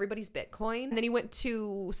stole everybody's Bitcoin. And then he went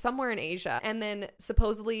to somewhere in Asia and then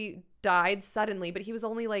supposedly died suddenly, but he was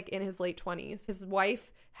only like in his late 20s. His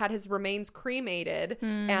wife had his remains cremated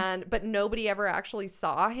but nobody ever actually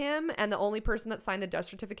saw him. And the only person that signed the death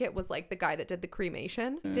certificate was like the guy that did the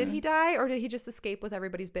cremation. Did he die, or did he just escape with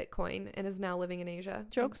everybody's Bitcoin and is now living in Asia?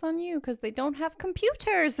 Joke's on you, because they don't have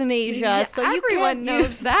computers in Asia, Yeah, so you everyone can't knows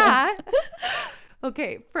use that.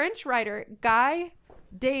 Okay, French writer Guy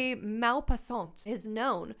de Maupassant is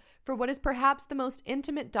known for what is perhaps the most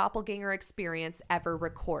intimate doppelganger experience ever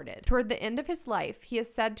recorded. Toward the end of his life, he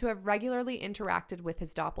is said to have regularly interacted with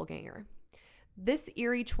his doppelganger. This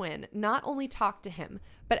eerie twin not only talked to him,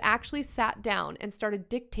 but actually sat down and started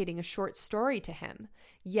dictating a short story to him.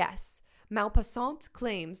 Yes, Maupassant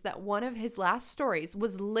claims that one of his last stories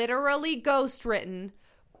was literally ghost-written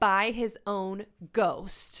by his own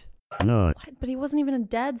ghost. No. What? But he wasn't even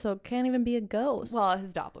dead, so it can't even be a ghost. Well,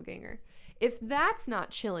 his doppelganger. If that's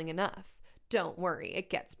not chilling enough, don't worry, it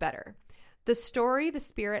gets better. The story the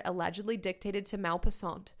spirit allegedly dictated to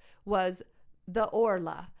Maupassant was The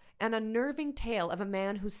Orla, an unnerving tale of a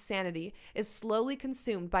man whose sanity is slowly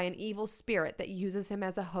consumed by an evil spirit that uses him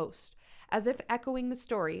as a host. As if echoing the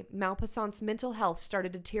story, Maupassant's mental health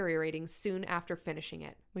started deteriorating soon after finishing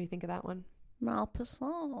it. What do you think of that one?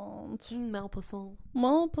 Maupassant. Maupassant.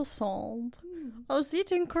 Maupassant. I was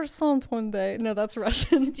eating croissant one day. No, that's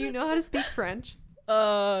Russian. Do you know how to speak French?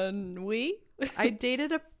 Oui? I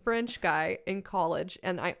dated a French guy in college,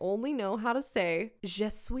 and I only know how to say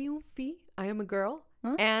 "Je suis une fille," I am a girl,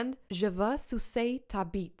 Huh? and "Je veux sucer ta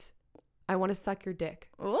bite," I want to suck your dick.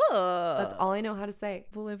 Oh. That's all I know how to say.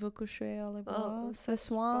 Voulez-vous coucher avec moi Oh, ce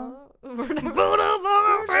soir?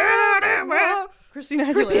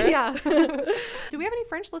 Christina Christina Aguilera. yeah. Do we have any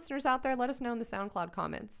French listeners out there? Let us know in the SoundCloud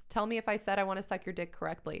comments. Tell me if I said I want to suck your dick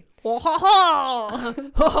correctly.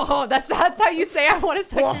 Oh, that's how you say I want to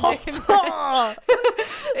suck your dick in French.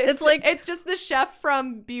 It's like- it's just the chef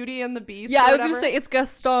from Beauty and the Beast. Yeah, or I was going to whatever. say, it's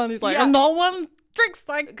Gaston. He's like, Yeah. no one drinks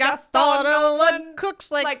like Gaston, Gaston, no no one one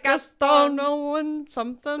cooks like like Gaston, Gaston. no one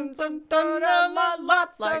something,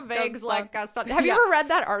 Lots of eggs like Gaston. Have you Yeah. ever read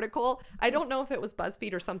that article? I don't know if it was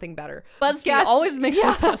BuzzFeed or something better. BuzzFeed always makes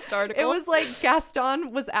the best articles. It was like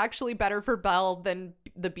Gaston was actually better for Belle than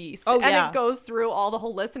the Beast. Oh, and yeah. it goes through all the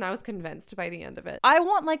whole list, and I was convinced by the end of it. I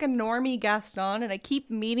want like a normie Gaston, and I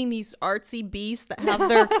keep meeting these artsy beasts that have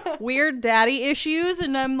their weird daddy issues,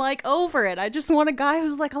 and I'm like over it. I just want a guy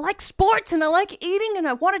who's like, I like sports and I like eating and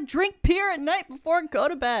I want to drink beer at night before I go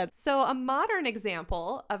to bed. So a modern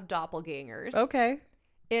example of doppelgangers Okay.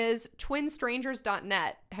 is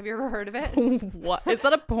twinstrangers.net. Have you ever heard of it? What? Is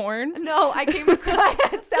that a porn? No, I came across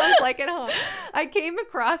it. Sounds like it, huh? I came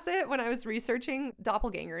across it when I was researching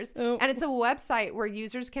doppelgangers. Oh. And it's a website where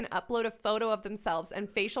users can upload a photo of themselves and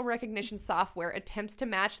facial recognition software attempts to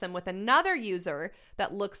match them with another user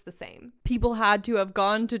that looks the same. People had to have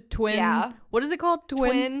gone to twin. Yeah. What is it called?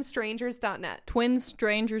 Twinstrangers.net.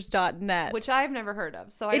 Twinstrangers.net. Which I've never heard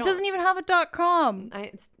of. So It doesn't even have a .com.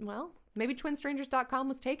 Well, maybe twinstrangers.com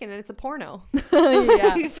was taken and it's a porno.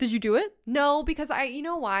 Yeah. Did you do it? No, because you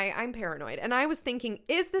know why? I'm paranoid. And I was thinking,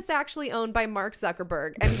 is this actually owned by Mark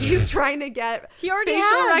Zuckerberg? And he's trying to get He already facial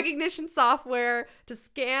has. recognition software to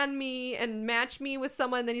scan me and match me with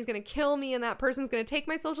someone. Then he's going to kill me and that person's going to take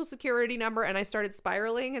my social security number. And I started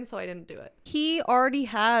spiraling and so I didn't do it. He already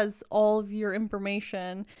has all of your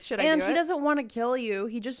information. Should I And do he it? doesn't want to kill you.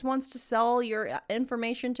 He just wants to sell your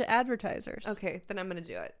information to advertisers. Okay, then I'm going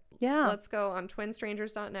to do it. Yeah. Let's go on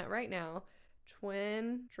twinstrangers.net right now.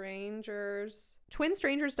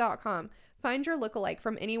 Twinstrangers.com. Find your lookalike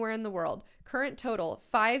from anywhere in the world. Current total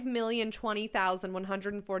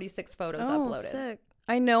 5,020,146 photos uploaded. Sick.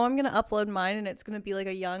 I know I'm gonna upload mine and it's gonna be like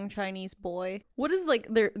a young Chinese boy. What is like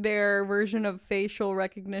their version of facial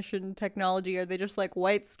recognition technology? Are they just like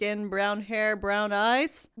white skin, brown hair, brown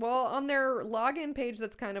eyes? Well, on their login page,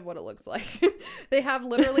 that's kind of what it looks like. They have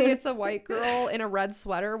literally, it's a white girl in a red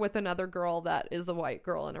sweater with another girl that is a white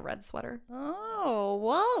girl in a red sweater. Oh,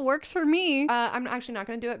 well, it works for me. I'm actually not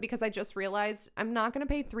going to do it because I just realized I'm not going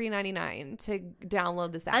to pay $3.99 to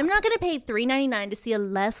download this app. I'm not gonna pay $3.99 to see a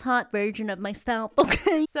less hot version of myself,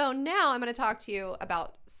 okay? So now I'm going to talk to you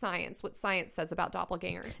about science, what science says about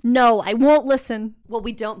doppelgangers. No, I won't listen. Well,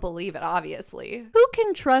 we don't believe it, obviously. Who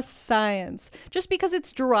can trust science? Just because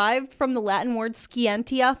it's derived from the Latin word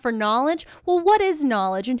scientia for knowledge? Well, what is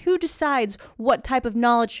knowledge and who decides what type of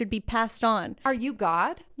knowledge should be passed on? Are you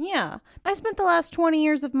God? Yeah. I spent the last 20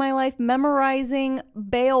 years of my life memorizing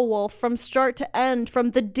Beowulf from start to end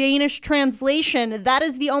from the Danish translation. That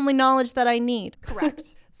is the only knowledge that I need.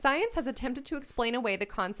 Correct. Science has attempted to explain away the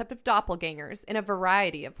concept of doppelgangers in a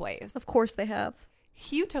variety of ways. Of course they have.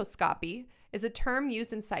 Heutoscopy is a term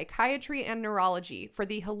used in psychiatry and neurology for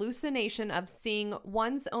the hallucination of seeing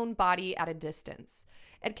one's own body at a distance.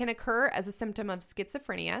 It can occur as a symptom of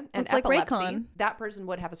schizophrenia and It's like epilepsy. Raycon. That person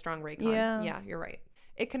would have a strong Raycon. Yeah. You're right.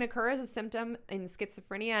 It can occur as a symptom in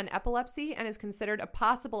schizophrenia and epilepsy and is considered a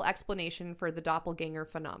possible explanation for the doppelganger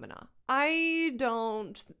phenomena. I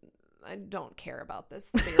don't care about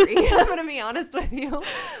this theory. I'm going to be honest with you.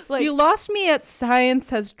 Like, You lost me at science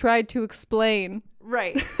has tried to explain.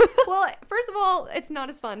 right. Well, first of all, it's not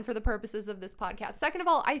as fun for the purposes of this podcast. Second of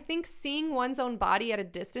all, I think seeing one's own body at a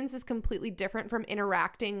distance is completely different from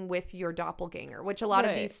interacting with your doppelganger, which a lot of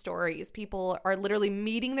Right. these stories, people are literally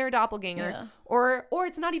meeting their doppelganger, Yeah. or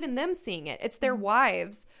it's not even them seeing it. It's their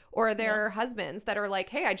wives or their husbands that are like,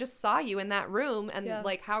 hey, I just saw you in that room. And Yeah.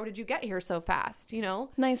 like, how did you get here so fast? You know?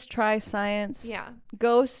 Nice try, science. Yeah.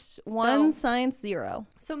 Ghosts 1, So- science 0.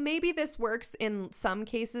 So maybe this works in some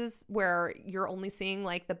cases where you're only seeing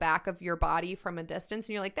like the back of your body from a distance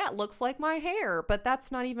and you're like, that looks like my hair, but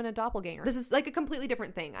that's not even a doppelganger. This is like a completely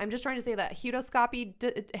different thing. I'm just trying to say that heutoscopy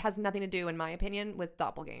it has nothing to do, in my opinion, with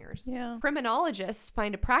doppelgangers. Yeah. Criminologists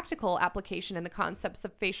find a practical application in the concepts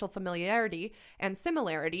of facial familiarity and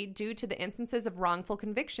similarity due to the instances of wrongful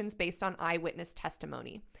convictions based on eyewitness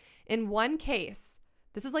testimony. In one case,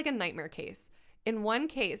 this is like a nightmare case. In one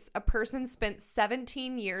case, a person spent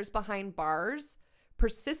 17 years behind bars,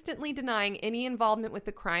 persistently denying any involvement with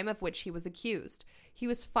the crime of which he was accused. He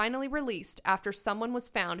was finally released after someone was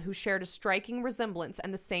found who shared a striking resemblance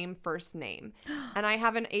and the same first name. And I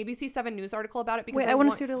have an ABC7 News article about it because Wait, I want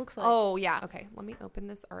to see what it looks like. Oh, yeah. Okay, let me open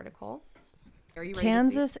this article. Are you ready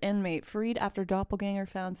Kansas inmate freed after doppelganger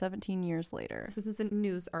found 17 years later. to see? This is a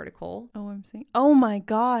news article. Oh, I'm seeing. Oh my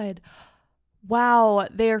God. Wow,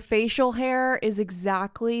 their facial hair is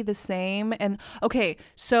exactly the same. And okay,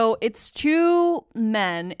 so it's two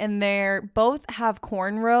men and they're both have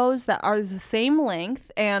cornrows that are the same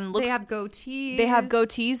length and looks They have goatees. they have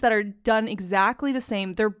goatees that are done exactly the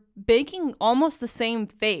same. They're making almost the same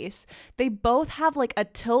face. They both have like a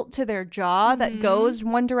tilt to their jaw that goes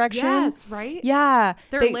one direction. Yes, right? Yeah.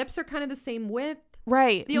 Their lips are kind of the same width.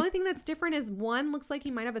 Right. The only thing that's different is one looks like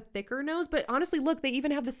he might have a thicker nose, but honestly, look, they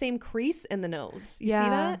even have the same crease in the nose. You see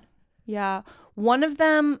that? Yeah. One of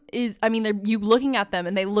them is, I mean, you looking at them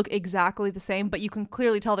and they look exactly the same, but you can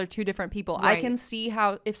clearly tell they're two different people. Right. I can see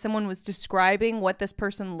how if someone was describing what this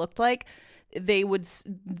person looked like,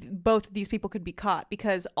 both of these people could be caught,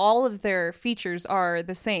 because all of their features are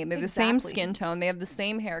the same. They have the same skin tone. They have the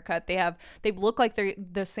same haircut. They look like they're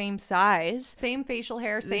the same size. Same facial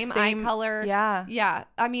hair, same eye color. Yeah. Yeah.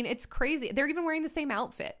 I mean, it's crazy. They're even wearing the same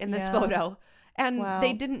outfit in this photo. And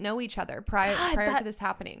they didn't know each other prior to this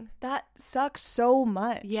happening. That sucks so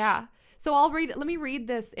much. Yeah. So let me read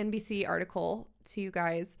this NBC article to you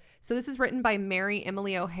guys. So this is written by Mary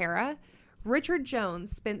Emily O'Hara. Richard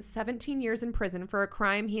Jones spent 17 years in prison for a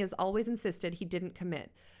crime he has always insisted he didn't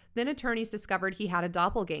commit. Then attorneys discovered he had a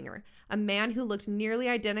doppelganger, a man who looked nearly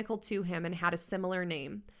identical to him and had a similar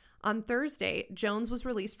name. On Thursday, Jones was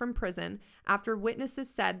released from prison after witnesses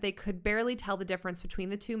said they could barely tell the difference between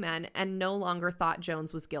the two men and no longer thought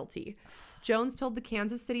Jones was guilty. Jones told the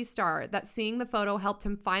Kansas City Star that seeing the photo helped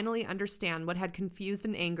him finally understand what had confused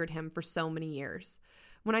and angered him for so many years.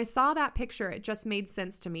 When I saw that picture, it just made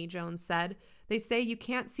sense to me, Jones said. They say you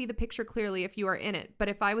can't see the picture clearly if you are in it, but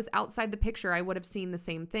if I was outside the picture, I would have seen the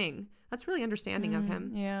same thing. That's really understanding of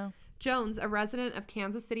him. Yeah. Jones, a resident of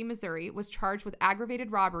Kansas City, Missouri, was charged with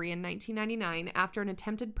aggravated robbery in 1999 after an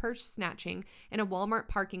attempted purse snatching in a Walmart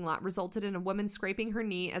parking lot resulted in a woman scraping her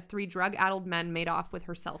knee as 3 drug-addled men made off with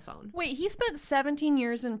her cell phone. Wait, he spent 17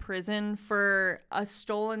 years in prison for a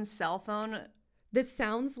stolen cell phone? This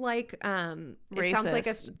sounds like racist. It sounds like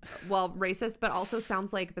racist, but also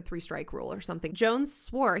sounds like the 3-strike rule or something. Jones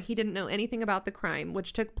swore he didn't know anything about the crime,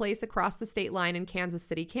 which took place across the state line in Kansas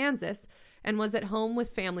City, Kansas, and was at home with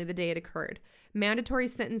family the day it occurred. Mandatory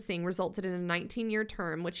sentencing resulted in a 19-year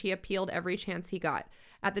term, which he appealed every chance he got.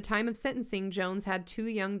 At the time of sentencing, Jones had 2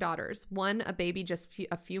 young daughters, one a baby just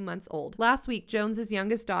a few months old. Last week, Jones's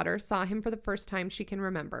youngest daughter saw him for the first time she can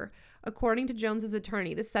remember. According to Jones's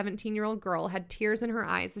attorney, the 17-year-old girl had tears in her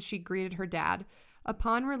eyes as she greeted her dad.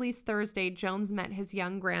 Upon release Thursday, Jones met his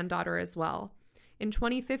young granddaughter as well. In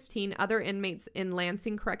 2015, other inmates in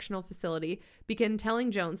Lansing Correctional Facility began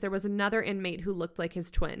telling Jones there was another inmate who looked like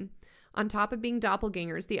his twin. On top of being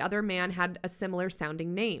doppelgangers, the other man had a similar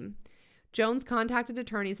sounding name. Jones contacted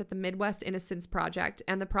attorneys at the Midwest Innocence Project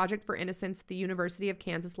and the Project for Innocence at the University of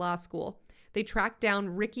Kansas Law School. They tracked down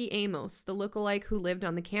Ricky Amos, the lookalike who lived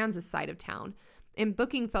on the Kansas side of town. In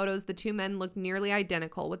booking photos, the 2 men looked nearly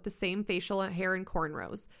identical with the same facial hair and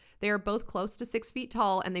cornrows. They are both close to 6 feet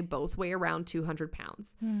tall and they both weigh around 200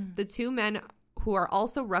 pounds. The 2 men, who are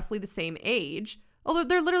also roughly the same age, although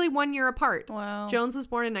they're literally 1 year apart. Wow. Jones was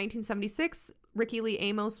born in 1976. Ricky Lee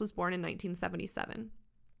Amos was born in 1977.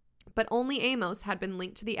 But only Amos had been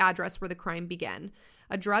linked to the address where the crime began,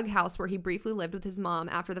 a drug house where he briefly lived with his mom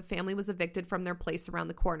after the family was evicted from their place around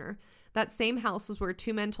the corner. That same house was where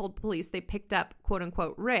 2 men told police they picked up,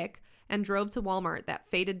 quote-unquote, Rick, and drove to Walmart that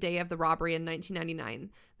fated day of the robbery in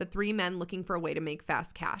 1999, the 3 men looking for a way to make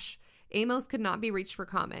fast cash. Amos could not be reached for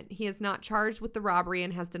comment. He is not charged with the robbery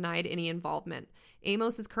and has denied any involvement.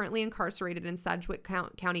 Amos is currently incarcerated in Sedgwick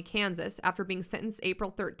County, Kansas, after being sentenced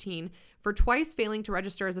April 13 for twice failing to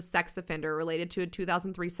register as a sex offender related to a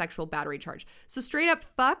 2003 sexual battery charge. So straight up,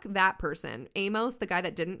 fuck that person. Amos, the guy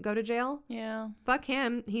that didn't go to jail. Yeah. Fuck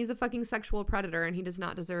him. He's a fucking sexual predator and he does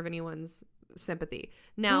not deserve anyone's sympathy.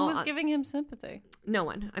 Now, who was giving him sympathy? No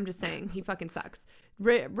one. I'm just saying he fucking sucks.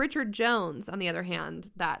 Richard Jones, on the other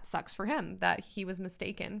hand, that sucks for him that he was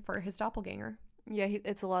mistaken for his doppelganger. Yeah,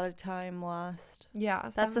 it's a lot of time lost. Yeah,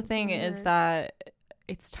 that's the thing years. Is that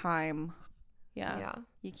it's time. Yeah.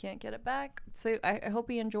 You can't get it back. So I hope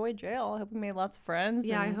he enjoyed jail. I hope he made lots of friends.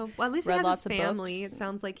 Yeah, I hope. Well, at least he has his family. Books. It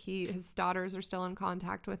sounds like his daughters are still in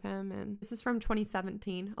contact with him. And this is from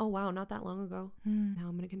 2017. Oh, wow. Not that long ago. Now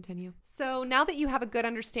I'm going to continue. So now that you have a good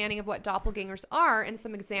understanding of what doppelgangers are and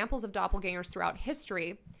some examples of doppelgangers throughout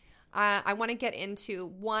history, I want to get into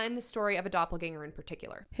one story of a doppelganger in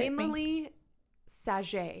particular. Emily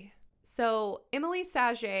Saget. So Emily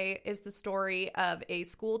Saget is the story of a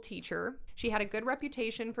school teacher. She had a good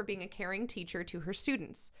reputation for being a caring teacher to her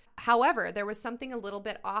students. However, there was something a little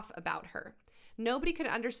bit off about her. Nobody could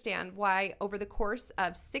understand why over the course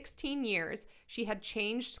of 16 years, she had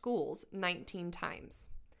changed schools 19 times.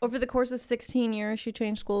 Over the course of 16 years, she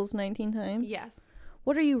changed schools 19 times? Yes.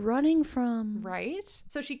 What are you running from? Right?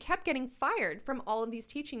 So she kept getting fired from all of these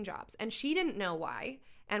teaching jobs, and she didn't know why.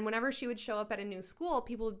 And whenever she would show up at a new school,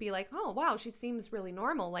 people would be like, oh, wow, she seems really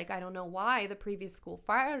normal. Like, I don't know why the previous school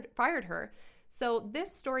fired her. So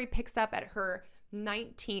this story picks up at her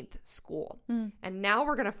 19th school. And now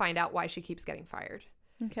we're going to find out why she keeps getting fired.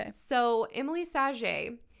 Okay. So Emily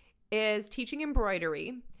Saget is teaching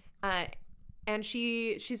embroidery. And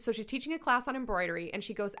she's teaching a class on embroidery, and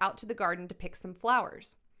she goes out to the garden to pick some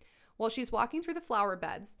flowers. While she's walking through the flower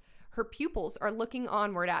beds, her pupils are looking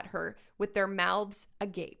onward at her with their mouths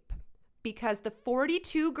agape. because the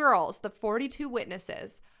 42 girls, the 42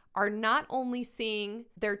 witnesses, are not only seeing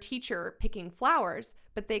their teacher picking flowers,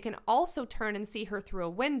 but they can also turn and see her through a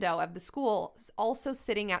window of the school, also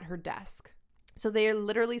sitting at her desk. So they're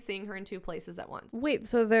literally seeing her in two places at once. Wait,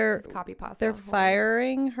 so they're This is copy pasta. they're Hold on.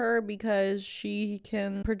 firing her because she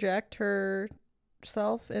can project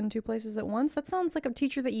herself in two places at once? That sounds like a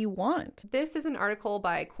teacher that you want. This is an article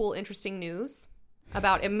by Cool Interesting News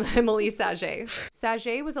about Emily Saget.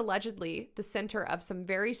 Saget was allegedly the center of some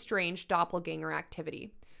very strange doppelganger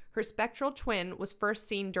activity. Her spectral twin was first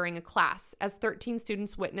seen during a class as 13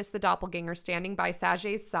 students witnessed the doppelganger standing by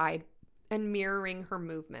Saget's side and mirroring her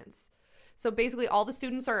movements. So basically all the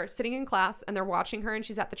students are sitting in class and they're watching her and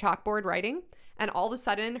she's at the chalkboard writing, and all of a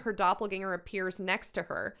sudden her doppelganger appears next to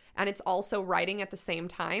her and it's also writing at the same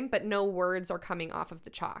time, but no words are coming off of the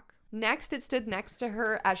chalk. Next, it stood next to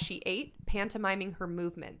her as she ate, pantomiming her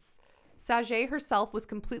movements. Saget herself was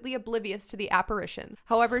completely oblivious to the apparition.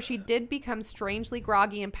 However, she did become strangely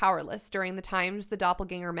groggy and powerless during the times the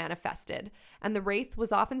doppelganger manifested, and the wraith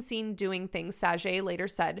was often seen doing things Saget later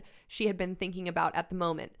said she had been thinking about at the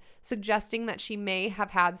moment, suggesting that she may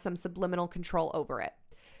have had some subliminal control over it.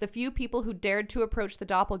 The few people who dared to approach the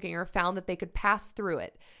doppelganger found that they could pass through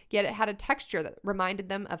it, yet it had a texture that reminded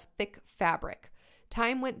them of thick fabric.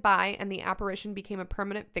 Time went by and the apparition became a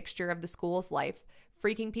permanent fixture of the school's life,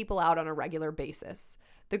 freaking people out on a regular basis.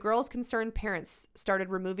 The girls' concerned parents started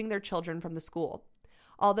removing their children from the school.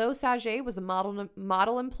 Although Saget was a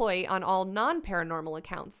model employee on all non-paranormal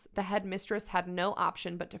accounts, the headmistress had no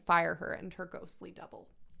option but to fire her and her ghostly double.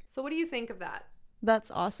 So what do you think of that? That's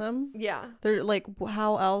awesome. Yeah. They're like,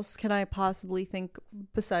 how else can I possibly think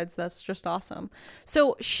besides that's just awesome?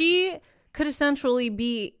 So she could essentially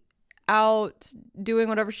be out doing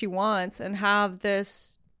whatever she wants and have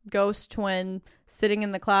this ghost twin sitting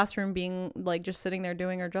in the classroom being like just sitting there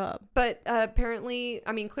doing her job. But apparently,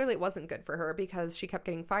 I mean, clearly it wasn't good for her because she kept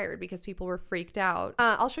getting fired because people were freaked out.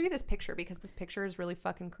 I'll show you this picture because this picture is really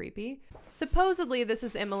fucking creepy. Supposedly, this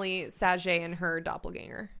is Emily Saget and her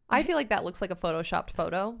doppelganger. I feel like that looks like a photoshopped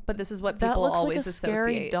photo, but this is what That people looks always like a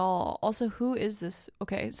scary associate. doll. Also, who is this?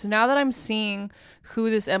 Okay, so now that I'm seeing who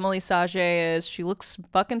this Emily Saget is, she looks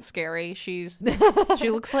fucking scary. She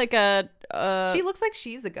looks like a She looks like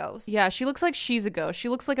she's a ghost. yeah, she looks like she's a ghost. She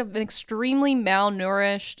looks like an extremely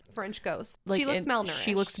malnourished French ghost. like She looks malnourished.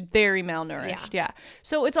 She looks very malnourished. Yeah.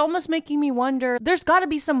 So it's almost making me wonder, there's got to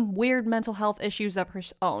be some weird mental health issues of her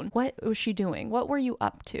own. What was she doing? What were you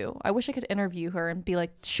up to? I wish I could interview her and be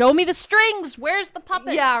like, show me the strings. Where's the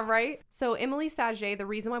puppet? Yeah, right? So Emily Saget, the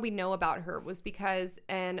reason why we know about her was because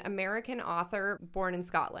an American author born in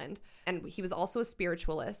Scotland, and he was also a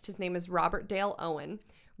spiritualist, his name is Robert Dale Owen,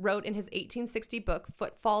 wrote in his 1860 book,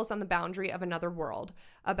 Footfalls on the Boundary of Another World,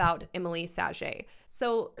 about Emily Saget.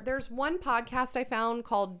 So there's one podcast I found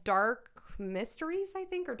called Dark Mysteries, I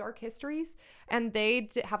think, or Dark Histories, and they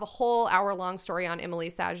have a whole hour-long story on Emily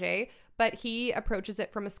Saget, but he approaches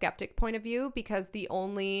it from a skeptic point of view because the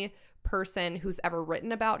only person who's ever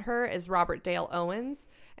written about her is Robert Dale Owens.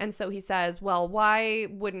 And so he says, well, why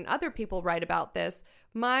wouldn't other people write about this?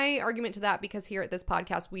 My argument to that, because here at this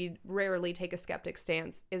podcast we rarely take a skeptic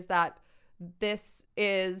stance, is that this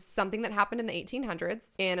is something that happened in the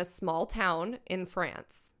 1800s in a small town in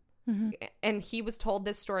France. Mm-hmm. And he was told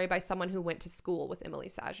this story by someone who went to school with Emily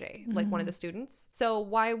Saget, like one of the students. So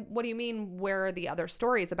what do you mean, where are the other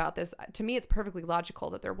stories about this? To me, it's perfectly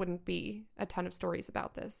logical that there wouldn't be a ton of stories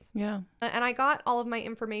about this. Yeah. And I got all of my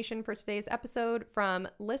information for today's episode from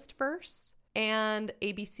Listverse and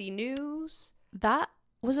ABC News. That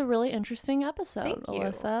was a really interesting episode, Thank you.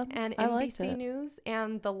 Alyssa. And I liked NBC it. News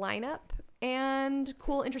and The Lineup and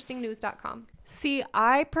coolinterestingnews.com. See,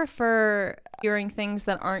 I prefer hearing things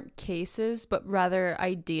that aren't cases, but rather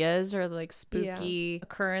ideas or like spooky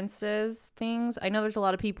occurrences, things. I know there's a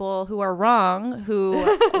lot of people who are wrong,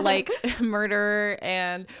 who like murder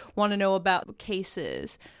and want to know about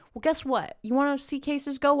cases. Well, guess what? You want to see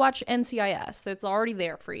cases? Go watch NCIS. It's already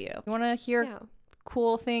there for you. You want to hear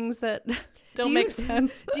cool things that don't make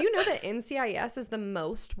sense? Do you know that NCIS is the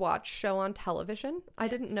most watched show on television? I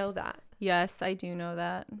didn't know that. Yes, I do know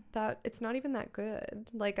that. That it's not even that good.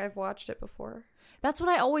 Like, I've watched it before. That's what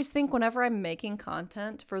I always think whenever I'm making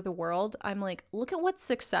content for the world. I'm like, look at what's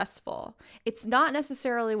successful. It's not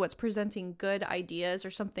necessarily what's presenting good ideas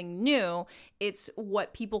or something new. It's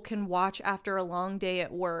what people can watch after a long day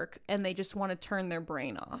at work and they just want to turn their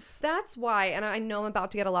brain off. That's why, and I know I'm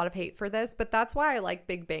about to get a lot of hate for this, but that's why I like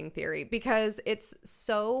Big Bang Theory, because because it's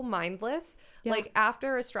so mindless. Yeah. Like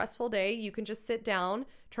after a stressful day, you can just sit down,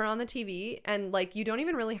 turn on the TV, and like you don't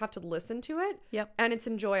even really have to listen to it. Yep. And it's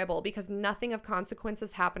enjoyable because nothing of consequence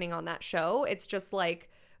is happening on that show. It's just like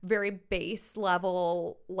very base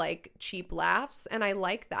level, like cheap laughs. And I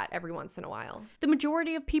like that every once in a while. The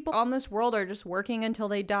majority of people on this world are just working until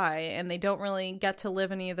they die, and they don't really get to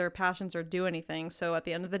live any of their passions or do anything. So at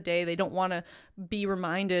the end of the day, they don't want to be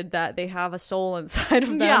reminded that they have a soul inside of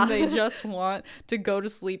them. Yeah. They just want to go to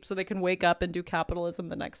sleep so they can wake up and do capitalism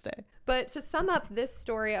the next day. But to sum up this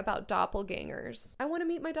story about doppelgangers, I want to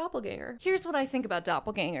meet my doppelganger. Here's what I think about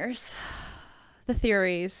doppelgangers. The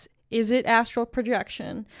theories. Is it astral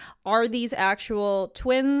projection? Are these actual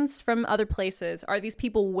twins from other places? Are these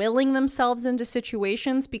people willing themselves into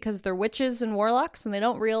situations because they're witches and warlocks and they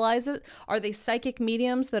don't realize it? Are they psychic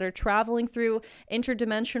mediums that are traveling through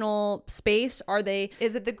interdimensional space?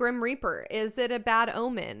 Is it the Grim Reaper? Is it a bad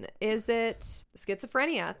omen? Is it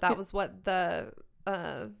schizophrenia? That was what the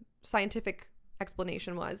scientific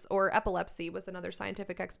explanation was. Or epilepsy was another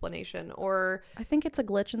scientific explanation. Or I think it's a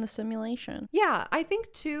glitch in the simulation. yeah, I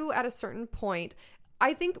think too, at a certain point,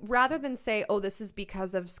 I think rather than say, oh, this is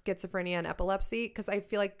because of schizophrenia and epilepsy, because I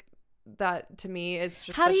feel like that to me is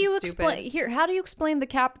just How do you stupid. how do you explain the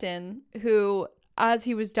captain who, as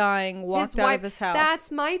he was dying, walked out of his house?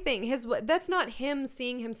 That's my thing. That's not him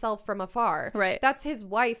seeing himself from afar. Right. That's his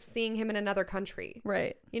wife seeing him in another country.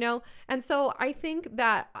 Right. You know? And so I think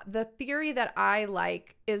that the theory that I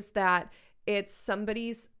like is that it's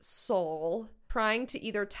somebody's soul trying to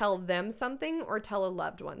either tell them something or tell a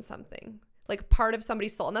loved one something. Like part of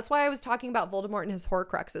somebody's soul. And that's why I was talking about Voldemort and his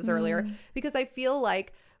Horcruxes earlier. Because I feel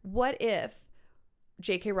like, what if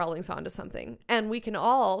J.K. Rowling's onto something and we can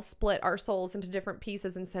all split our souls into different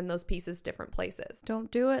pieces and send those pieces different places? Don't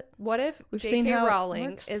do it. What if We've seen J.K. how it Rowling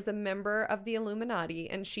works. is a member of the Illuminati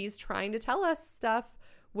and she's trying to tell us stuff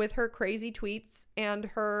with her crazy tweets and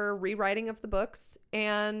her rewriting of the books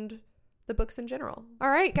and the books in general? All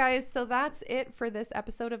right, guys. So that's it for this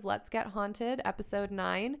episode of Let's Get Haunted, episode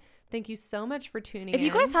 9. Thank you so much for tuning in. If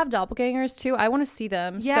you guys have doppelgangers too, I want to see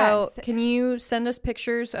them. Yes. So can you send us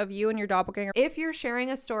pictures of you and your doppelganger? If you're sharing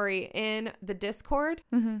a story in the Discord,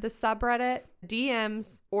 the subreddit,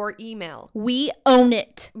 DMs, or email. We own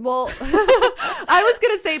it. Well, I was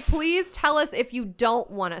going to say, please tell us if you don't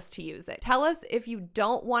want us to use it. Tell us if you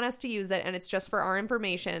don't want us to use it and it's just for our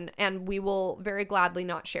information, and we will very gladly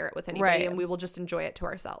not share it with anybody, Right. and we will just enjoy it to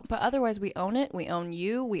ourselves. But otherwise, we own it. We own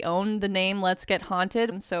you. We own the name Let's Get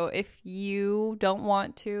Haunted. And so if you don't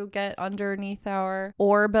want to get underneath our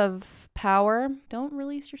orb of power, don't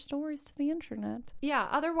release your stories to the internet. Yeah,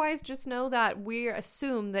 otherwise just know that we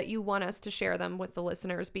assume that you want us to share them with the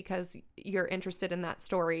listeners because you're interested in that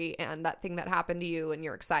story and that thing that happened to you and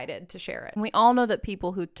you're excited to share it. And we all know that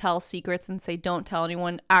people who tell secrets and say don't tell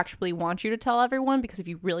anyone actually want you to tell everyone, because if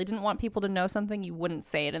you really didn't want people to know something, you wouldn't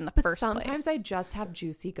say it in the But first place. sometimes I just have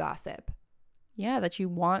juicy gossip. Yeah, that you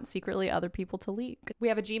want secretly other people to leak. We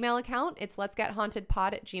have a Gmail account. It's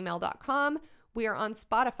letsgethauntedpod@gmail.com. We are on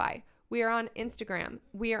Spotify. We are on Instagram.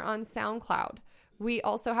 We are on SoundCloud. We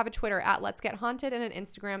also have a Twitter at Let's Get Haunted and an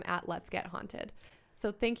Instagram at Let's Get Haunted.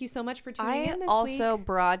 So thank you so much for tuning in this also week.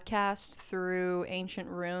 broadcast through ancient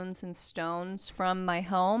runes and stones from my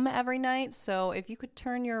home every night. So if you could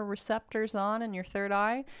turn your receptors on and your third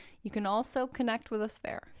eye, you can also connect with us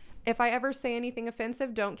there. If I ever say anything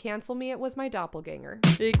offensive, don't cancel me. It was my doppelganger.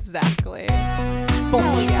 Exactly. Okay,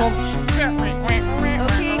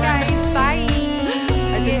 guys. Bye.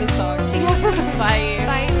 I did the song. Bye.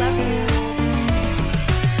 Bye.